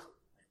Europe,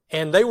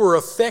 and they were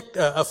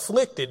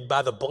afflicted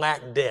by the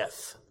Black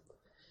Death.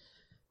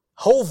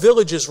 Whole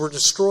villages were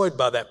destroyed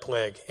by that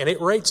plague, and it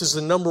rates as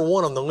the number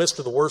one on the list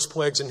of the worst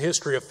plagues in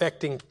history,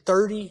 affecting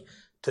 30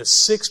 to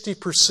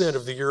 60%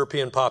 of the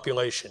European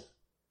population.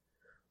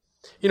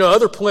 You know,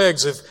 other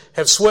plagues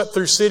have swept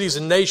through cities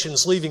and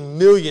nations, leaving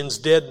millions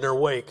dead in their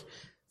wake.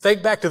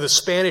 Think back to the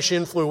Spanish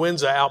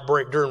influenza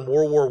outbreak during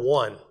World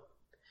War I.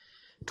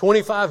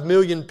 25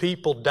 million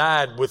people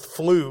died with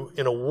flu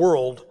in a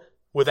world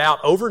without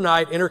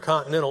overnight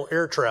intercontinental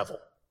air travel.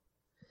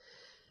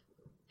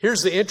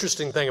 Here's the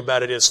interesting thing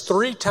about it is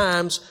 3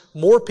 times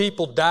more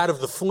people died of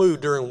the flu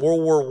during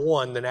World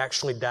War I than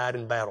actually died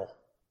in battle.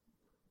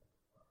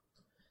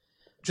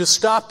 Just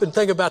stop and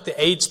think about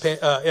the AIDS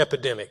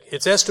epidemic.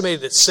 It's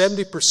estimated that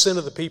 70%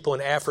 of the people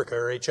in Africa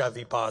are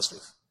HIV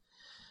positive.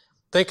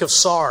 Think of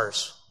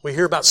SARS. We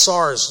hear about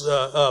SARS,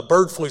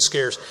 bird flu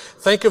scares.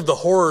 Think of the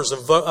horrors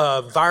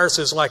of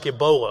viruses like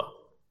Ebola.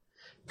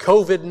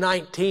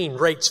 COVID-19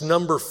 rates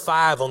number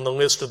 5 on the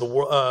list of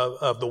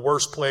the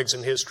worst plagues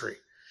in history,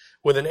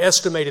 with an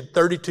estimated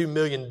 32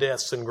 million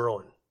deaths and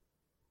growing.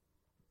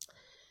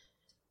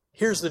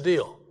 Here's the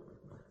deal.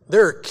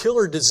 There are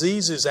killer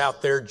diseases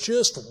out there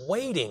just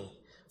waiting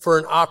for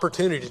an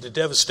opportunity to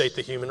devastate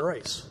the human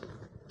race.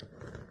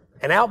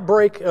 An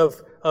outbreak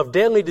of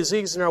deadly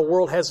disease in our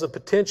world has the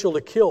potential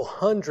to kill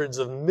hundreds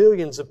of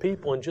millions of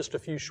people in just a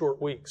few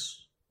short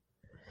weeks.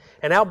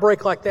 An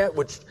outbreak like that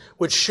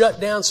would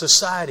shut down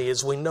society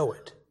as we know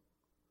it.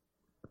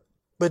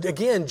 But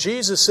again,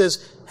 Jesus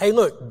says, hey,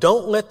 look,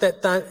 don't let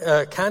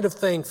that kind of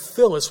thing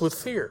fill us with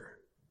fear.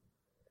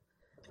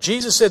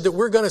 Jesus said that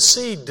we're going to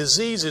see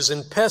diseases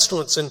and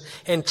pestilence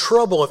and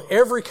trouble of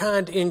every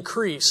kind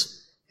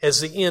increase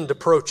as the end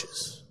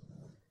approaches.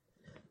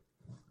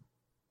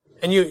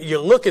 And you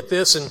look at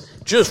this, and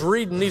just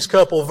reading these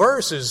couple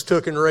verses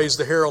took and raised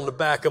the hair on the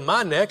back of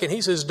my neck, and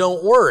he says,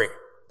 don't worry.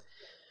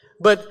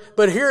 But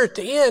here at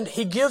the end,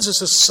 he gives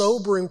us a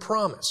sobering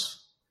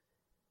promise.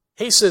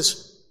 He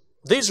says,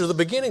 these are the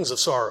beginnings of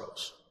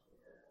sorrows.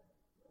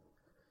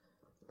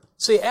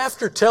 See,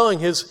 after telling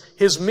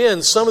his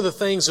men some of the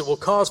things that will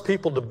cause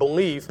people to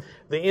believe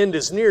the end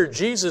is near,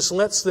 Jesus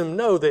lets them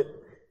know that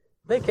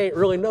they can't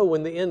really know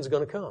when the end's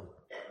going to come.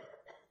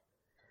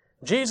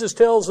 Jesus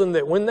tells them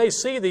that when they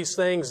see these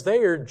things, they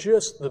are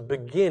just the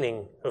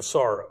beginning of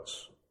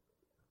sorrows.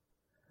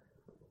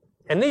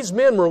 And these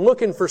men were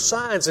looking for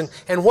signs,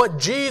 and what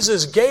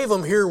Jesus gave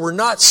them here were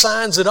not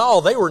signs at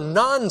all. They were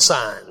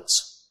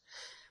non-signs.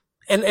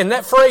 And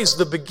that phrase,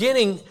 the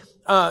beginning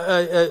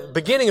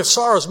of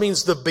sorrows,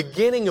 means the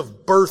beginning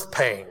of birth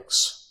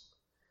pangs.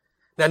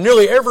 Now,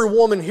 nearly every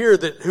woman here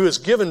who has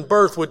given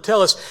birth would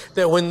tell us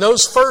that when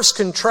those first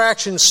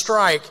contractions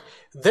strike,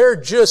 they're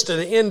just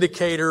an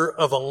indicator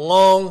of a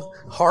long,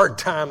 hard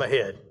time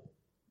ahead.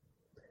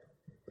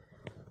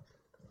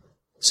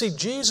 See,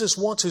 Jesus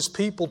wants His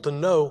people to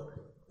know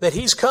that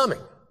He's coming.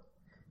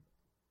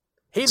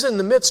 He's in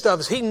the midst of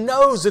us. He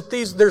knows that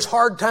there's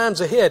hard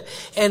times ahead.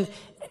 And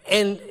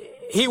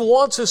He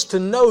wants us to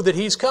know that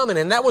He's coming.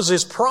 And that was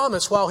His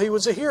promise while He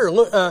was here.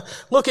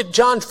 Look at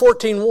John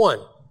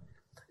 14:1.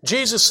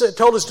 Jesus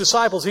told His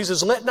disciples, He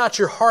says, let not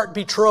your heart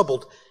be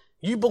troubled.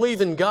 You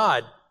believe in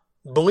God.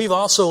 Believe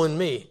also in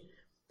me.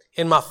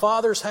 In my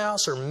Father's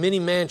house are many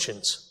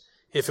mansions.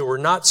 If it were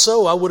not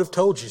so, I would have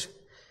told you.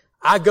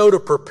 I go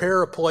to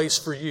prepare a place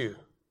for you.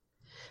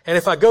 And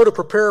if I go to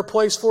prepare a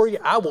place for you,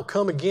 I will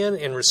come again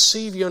and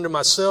receive you unto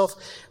myself,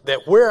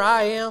 that where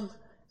I am,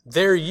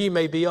 there ye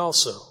may be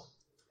also.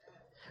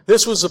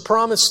 This was the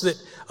promise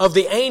of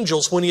the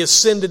angels when He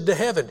ascended to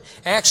heaven.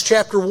 Acts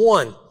chapter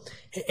 1.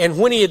 And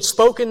when He had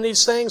spoken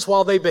these things,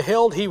 while they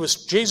beheld,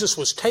 Jesus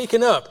was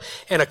taken up,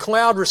 and a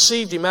cloud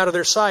received Him out of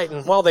their sight.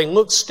 And while they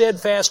looked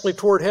steadfastly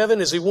toward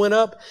heaven as He went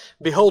up,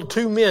 behold,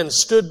 2 men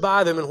stood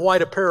by them in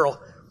white apparel,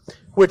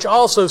 which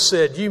also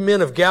said, You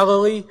men of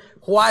Galilee,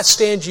 why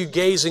stand you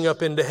gazing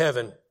up into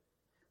heaven?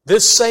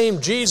 This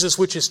same Jesus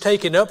which is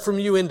taken up from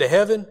you into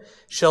heaven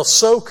shall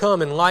so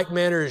come in like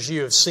manner as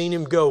you have seen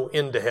Him go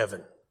into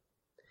heaven.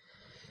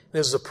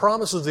 This is the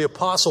promise of the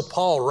Apostle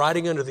Paul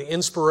writing under the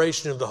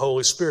inspiration of the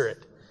Holy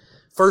Spirit.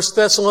 1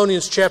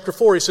 Thessalonians chapter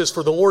 4, he says,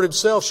 For the Lord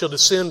Himself shall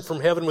descend from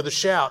heaven with a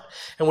shout,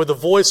 and with the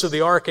voice of the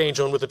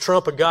archangel, and with the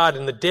trump of God,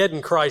 and the dead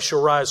in Christ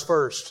shall rise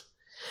first.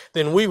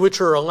 Then we which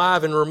are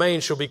alive and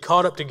remain shall be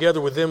caught up together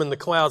with them in the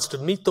clouds to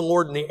meet the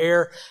Lord in the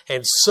air,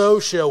 and so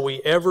shall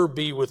we ever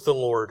be with the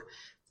Lord.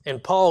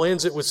 And Paul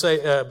ends it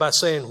by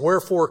saying,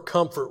 wherefore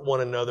comfort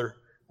one another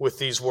with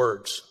these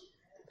words.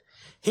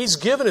 He's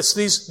given us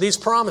these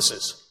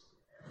promises.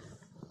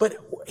 But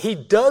He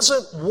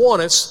doesn't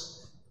want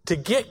us to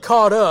get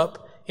caught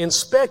up in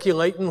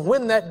speculating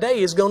when that day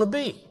is going to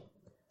be.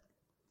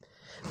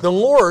 The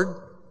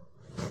Lord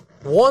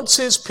wants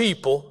His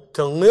people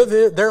to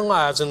live their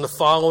lives in the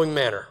following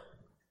manner.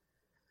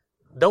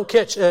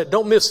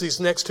 Don't miss these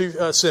next two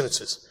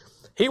sentences.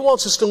 He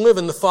wants us to live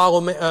in the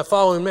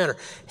following manner.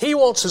 He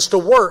wants us to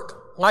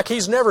work like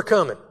He's never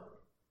coming.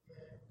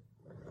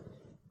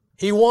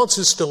 He wants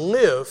us to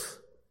live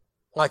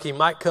like He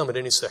might come at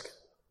any second.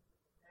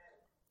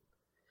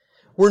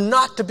 We're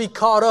not to be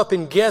caught up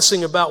in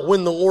guessing about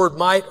when the Lord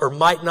might or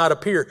might not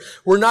appear.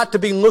 We're not to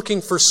be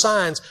looking for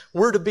signs.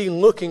 We're to be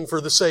looking for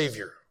the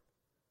Savior.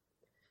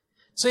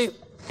 See,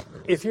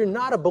 if you're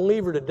not a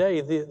believer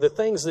today, the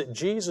things that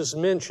Jesus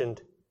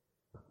mentioned,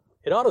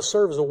 it ought to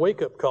serve as a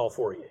wake-up call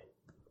for you.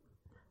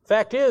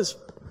 Fact is,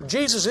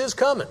 Jesus is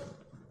coming.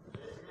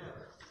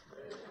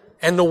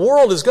 And the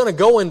world is going to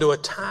go into a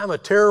time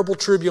of terrible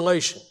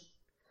tribulation.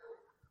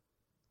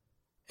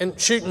 And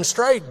shooting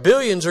straight,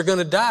 billions are going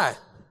to die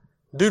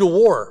due to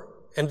war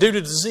and due to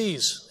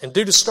disease and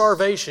due to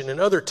starvation and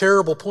other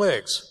terrible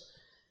plagues.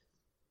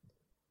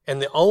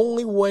 And the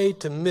only way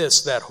to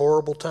miss that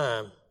horrible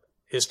time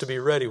is to be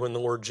ready when the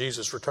Lord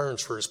Jesus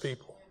returns for His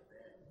people.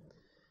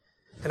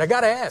 And I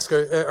got to ask,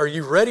 are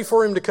you ready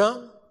for Him to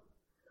come?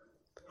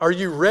 Are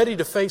you ready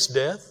to face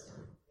death?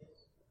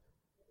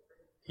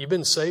 You've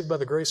been saved by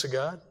the grace of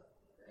God?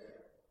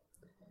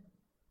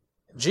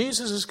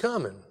 Jesus is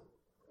coming,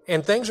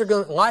 and things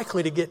are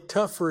likely to get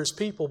tough for His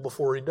people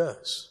before He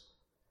does.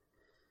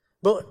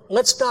 But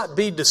let's not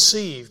be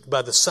deceived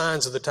by the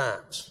signs of the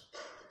times.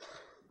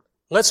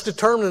 Let's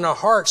determine in our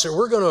hearts that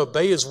we're going to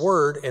obey His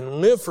word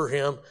and live for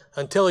Him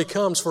until He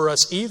comes for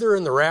us, either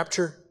in the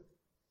rapture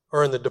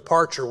or in the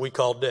departure we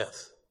call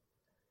death.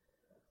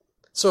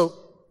 So,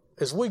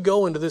 as we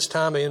go into this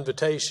time of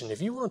invitation,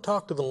 if you want to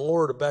talk to the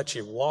Lord about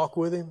your walk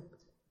with Him,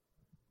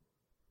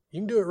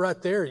 you can do it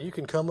right there. You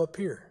can come up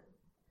here.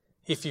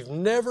 If you've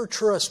never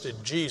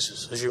trusted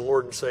Jesus as your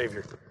Lord and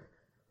Savior,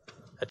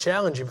 I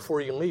challenge you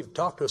before you leave,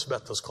 talk to us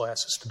about those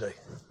classes today.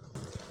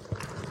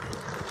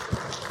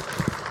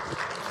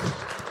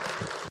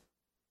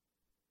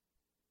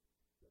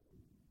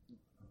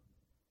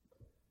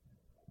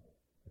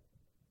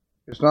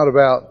 It's not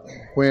about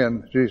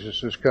when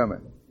Jesus is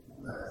coming.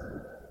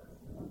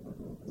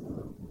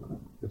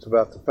 It's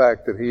about the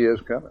fact that He is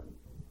coming.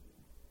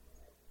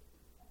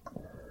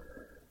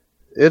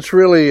 It's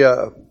really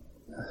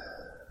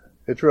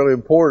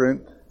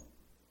important,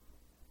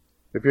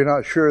 if you're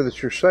not sure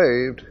that you're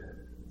saved,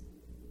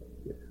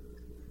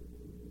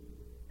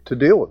 to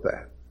deal with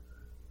that.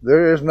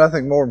 There is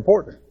nothing more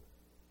important.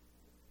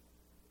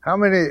 How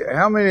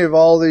many of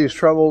all these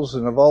troubles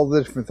and of all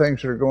the different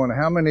things that are going on,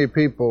 how many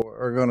people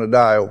are going to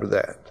die over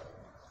that?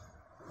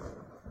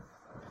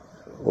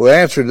 Well, the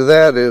answer to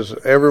that is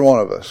every one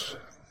of us.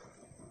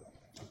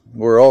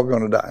 We're all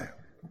going to die.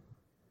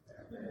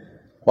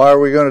 Why are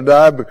we going to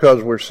die?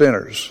 Because we're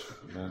sinners.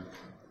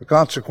 The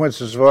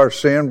consequences of our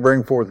sin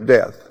bring forth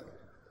death.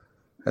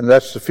 And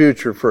that's the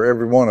future for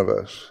every one of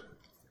us.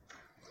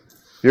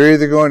 You're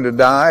either going to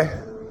die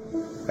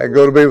and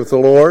go to be with the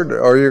Lord,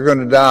 or you're going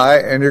to die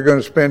and you're going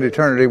to spend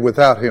eternity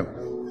without Him.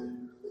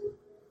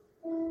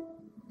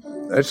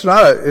 It's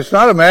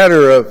not a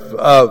matter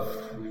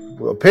of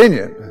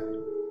opinion.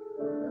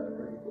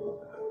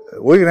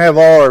 We can have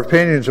all our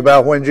opinions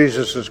about when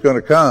Jesus is going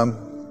to come.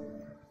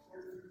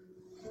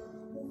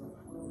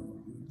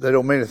 They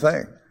don't mean a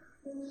thing.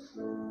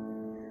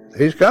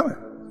 He's coming.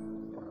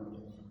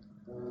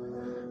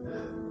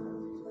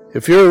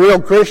 If you're a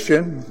real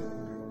Christian,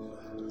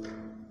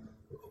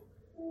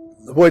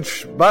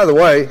 which, by the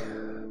way,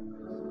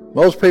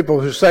 most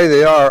people who say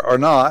they are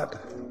not,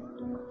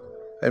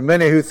 and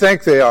many who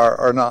think they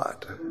are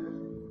not.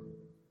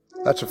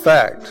 That's a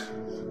fact.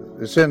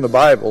 It's in the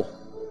Bible.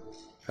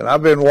 And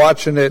I've been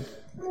watching it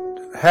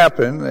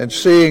happen and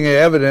seeing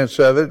evidence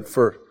of it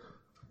for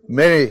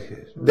many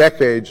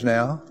decades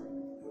now.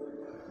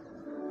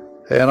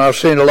 And I've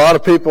seen a lot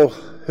of people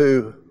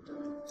who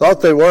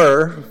thought they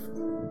were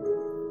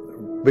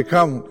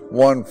become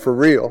one for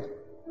real.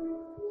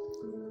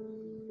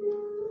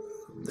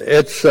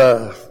 It's,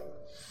 I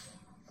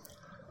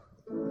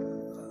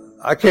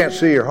can't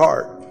see your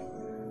heart,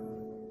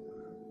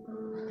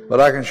 but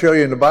I can show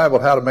you in the Bible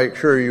how to make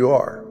sure you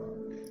are.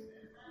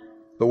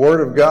 The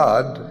Word of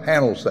God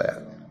handles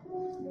that.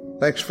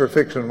 Thanks for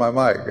fixing my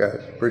mic,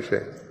 guys.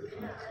 Appreciate it.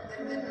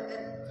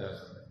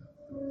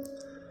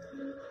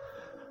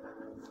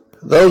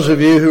 Those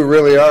of you who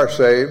really are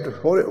saved,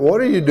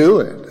 what are you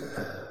doing?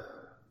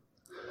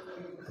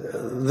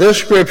 This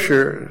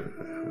scripture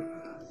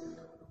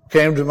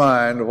came to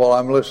mind while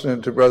I'm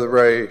listening to Brother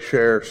Ray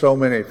share so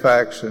many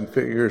facts and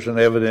figures and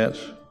evidence.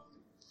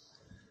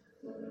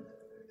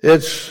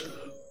 It's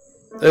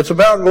It's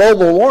about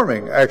global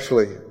warming,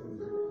 actually.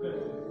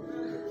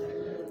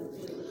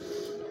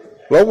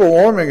 Global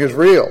warming is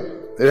real.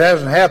 It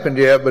hasn't happened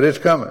yet, but it's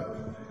coming.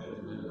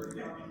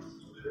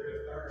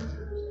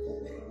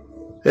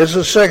 This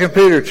is 2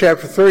 Peter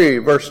chapter 3,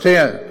 verse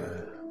 10.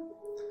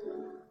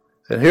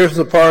 And here's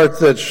the part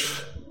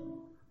that's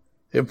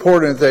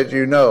important that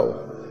you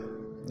know.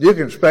 You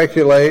can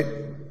speculate.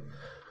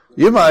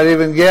 You might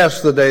even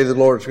guess the day the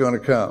Lord's going to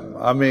come.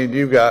 I mean,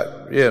 you've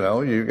got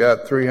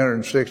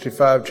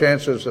 365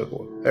 chances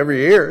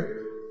every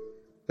year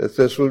that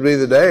this would be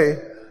the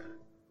day.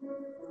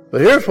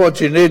 But here's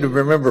what you need to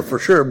remember for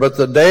sure. But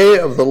the day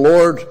of the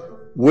Lord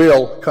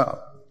will come.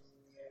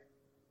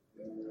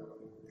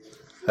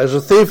 As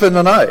a thief in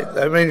the night.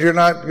 That means you're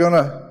not going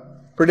to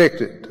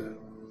predict it.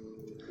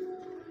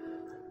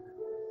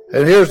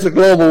 And here's the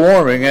global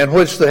warming, in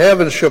which the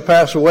heavens shall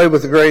pass away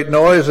with a great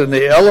noise, and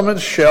the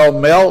elements shall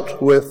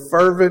melt with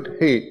fervent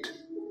heat.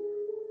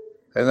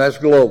 And that's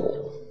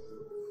global.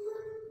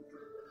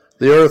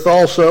 The earth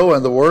also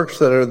and the works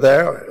that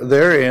are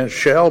therein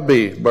shall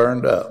be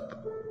burned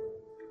up.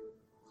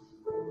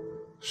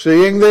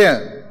 Seeing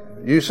then,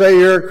 you say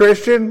you're a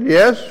Christian?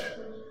 Yes?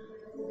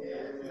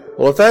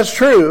 Well, if that's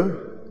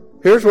true,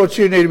 here's what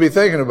you need to be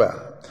thinking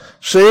about.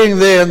 Seeing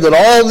then that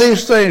all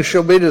these things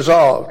shall be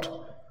dissolved.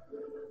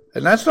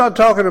 And that's not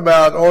talking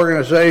about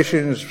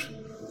organizations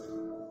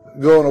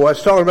going away.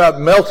 It's talking about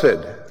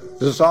melted,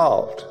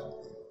 dissolved.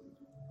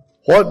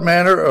 What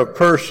manner of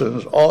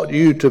persons ought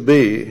you to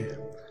be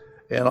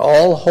in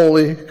all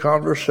holy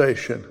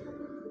conversation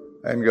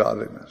and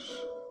godliness?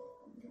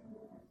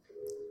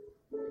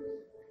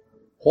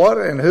 What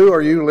and who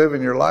are you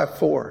living your life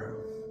for?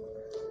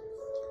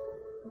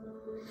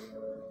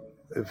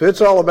 If it's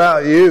all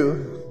about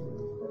you,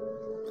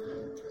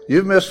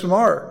 you've missed the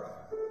mark.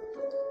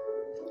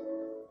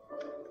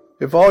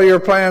 If all your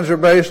plans are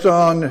based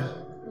on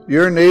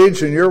your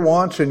needs and your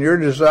wants and your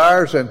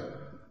desires and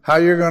how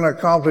you're going to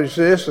accomplish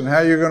this and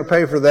how you're going to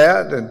pay for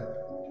that, and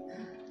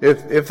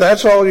if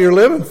that's all you're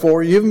living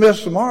for, you've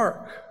missed the mark.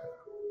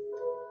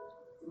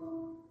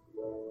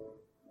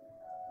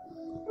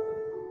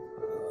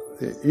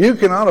 You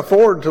cannot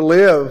afford to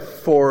live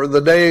for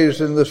the days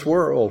in this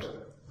world.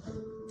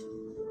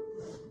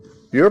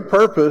 Your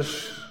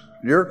purpose,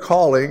 your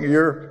calling,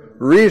 your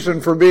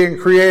reason for being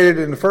created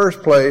in the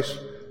first place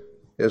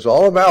is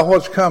all about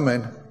what's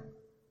coming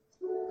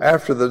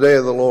after the day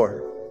of the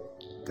Lord.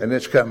 And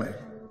it's coming.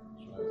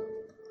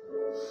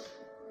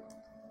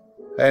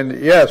 And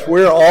yes,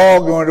 we're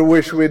all going to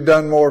wish we'd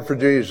done more for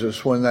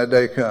Jesus when that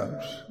day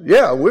comes.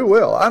 Yeah, we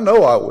will. I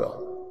know I will.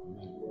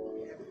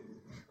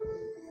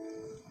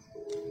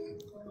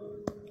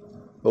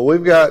 But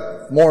we've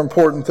got more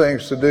important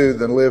things to do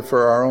than live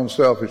for our own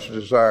selfish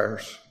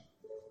desires.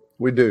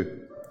 We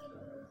do.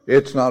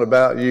 It's not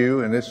about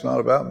you and it's not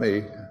about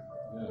me.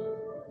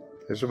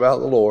 It's about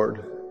the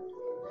Lord.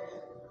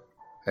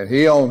 And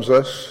He owns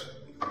us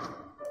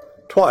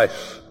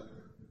twice.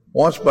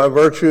 Once by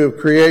virtue of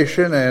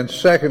creation, and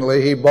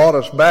secondly, He bought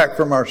us back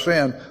from our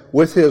sin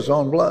with His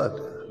own blood.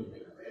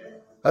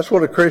 That's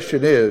what a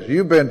Christian is.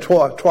 You've been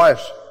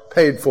twice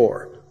paid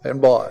for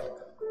and bought.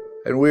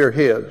 And we are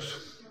His.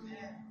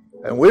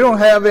 And we don't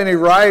have any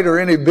right or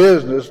any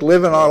business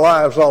living our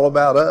lives all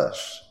about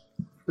us.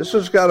 This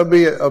has got to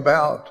be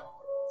about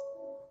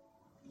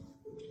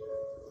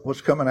what's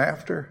coming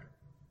after.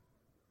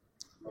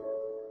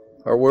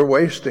 Or we're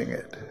wasting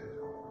it.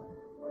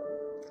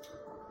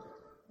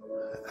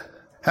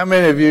 How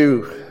many of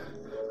you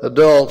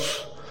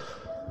adults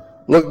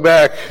look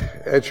back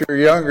at your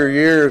younger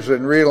years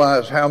and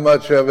realize how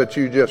much of it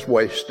you just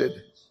wasted?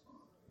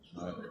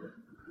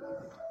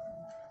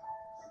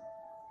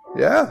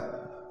 Yeah.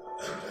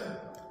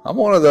 I'm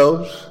one of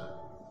those.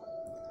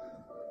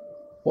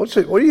 What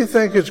do you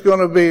think it's going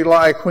to be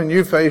like when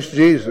you face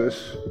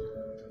Jesus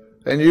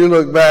and you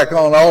look back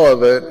on all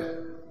of it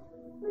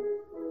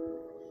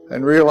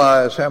and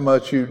realize how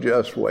much you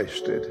just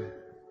wasted?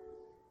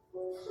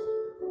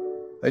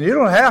 And you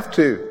don't have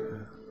to.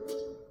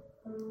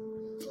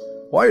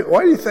 Why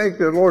do you think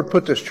the Lord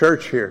put this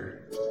church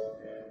here?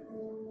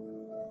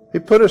 He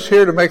put us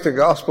here to make the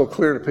gospel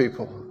clear to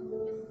people.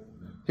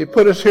 He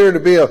put us here to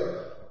be a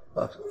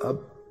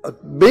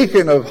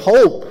beacon of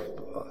hope,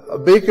 a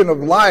beacon of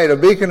light, a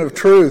beacon of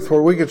truth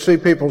where we could see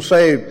people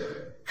saved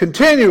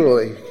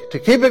continually, to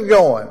keep it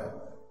going.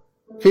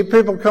 Keep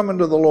people coming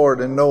to the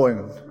Lord and knowing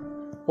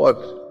what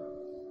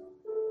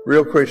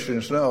real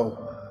Christians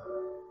know.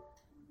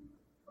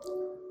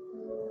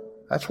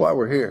 That's why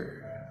we're here.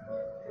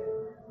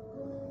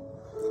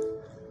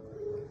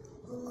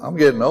 I'm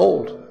getting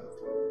old.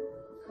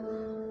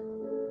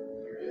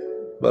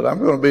 But I'm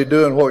going to be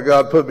doing what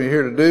God put me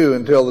here to do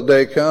until the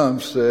day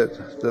comes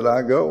that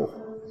I go.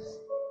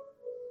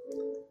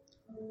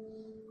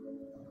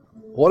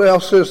 What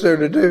else is there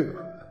to do?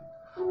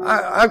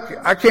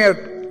 I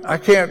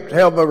can't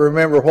help but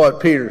remember what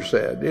Peter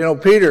said. You know,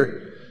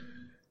 Peter,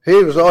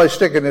 he was always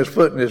sticking his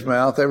foot in his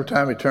mouth every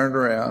time he turned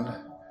around.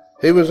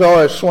 He was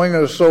always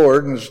swinging a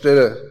sword instead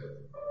of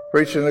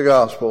preaching the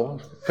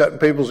gospel, cutting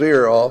people's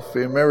ear off.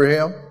 You remember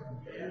him?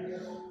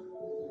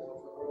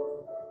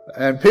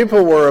 And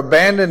people were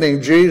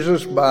abandoning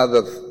Jesus by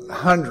the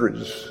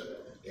hundreds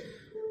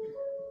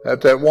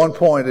at that one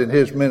point in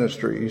his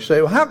ministry. You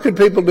say, well, how could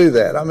people do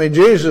that? I mean,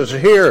 Jesus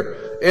is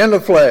here in the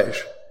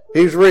flesh.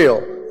 He's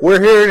real.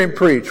 We're hearing him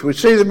preach. We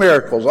see the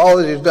miracles, all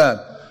that he's done.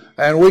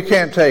 And we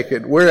can't take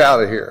it. We're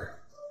out of here.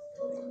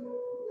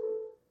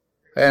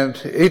 And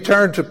he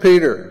turned to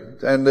Peter,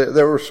 and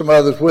there were some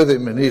others with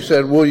him, and he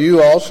said, will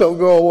you also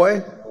go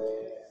away?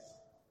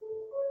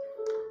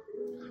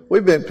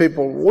 We've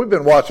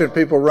been watching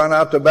people run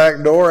out the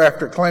back door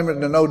after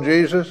claiming to know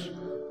Jesus.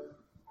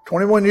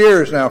 21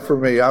 years now for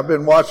me. I've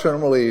been watching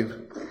them leave,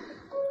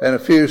 and a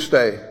few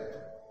stay.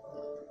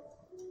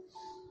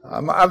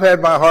 I've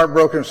had my heart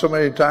broken so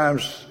many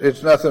times,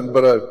 it's nothing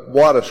but a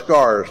wad of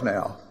scars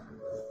now.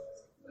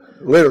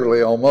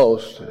 Literally,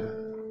 almost.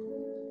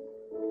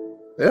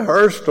 It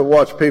hurts to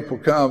watch people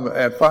come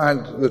and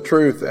find the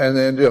truth and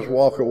then just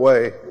walk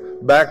away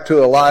back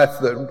to a life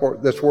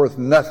that's worth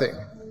nothing,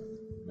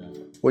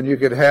 when you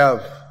could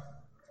have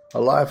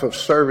a life of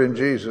serving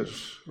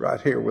Jesus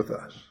right here with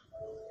us.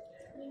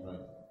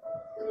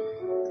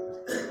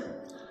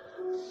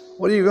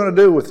 What are you going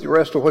to do with the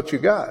rest of what you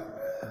got?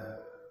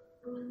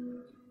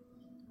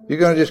 You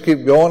going to just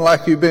keep going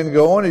like you've been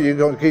going? Or you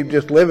going to keep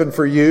just living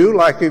for you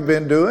like you've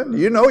been doing?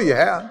 You know you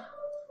have.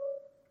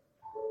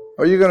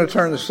 Or are you going to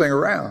turn this thing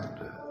around?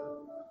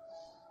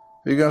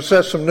 Are you going to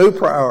set some new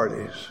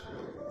priorities?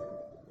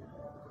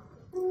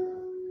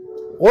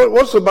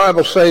 What's the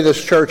Bible say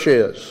this church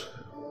is?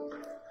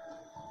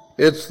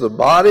 It's the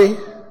body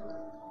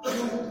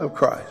of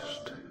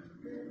Christ.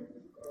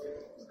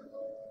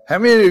 How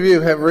many of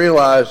you have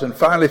realized and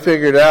finally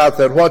figured out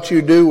that what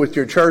you do with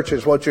your church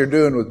is what you're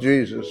doing with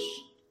Jesus?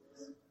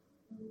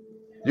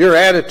 Your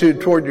attitude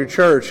toward your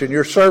church and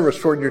your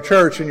service toward your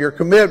church and your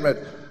commitment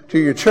to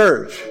your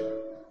church.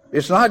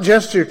 It's not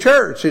just your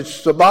church.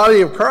 It's the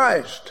body of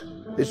Christ.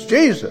 It's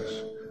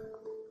Jesus.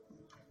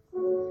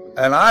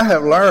 And I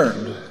have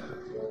learned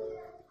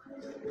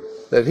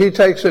that he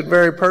takes it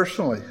very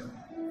personally.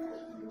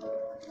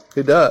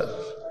 He does.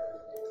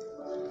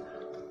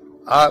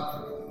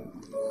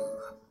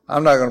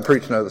 I'm not going to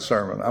preach another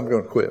sermon. I'm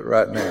going to quit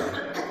right now.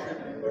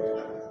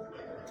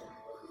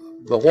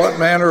 But what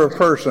manner of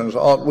persons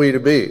ought we to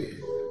be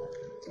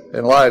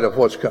in light of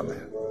what's coming?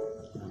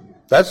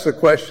 That's the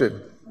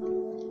question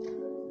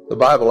the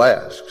Bible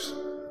asks.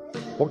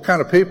 What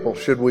kind of people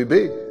should we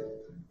be?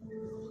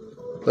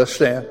 Let's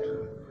stand.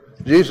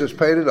 Jesus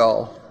paid it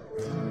all.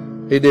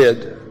 He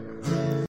did.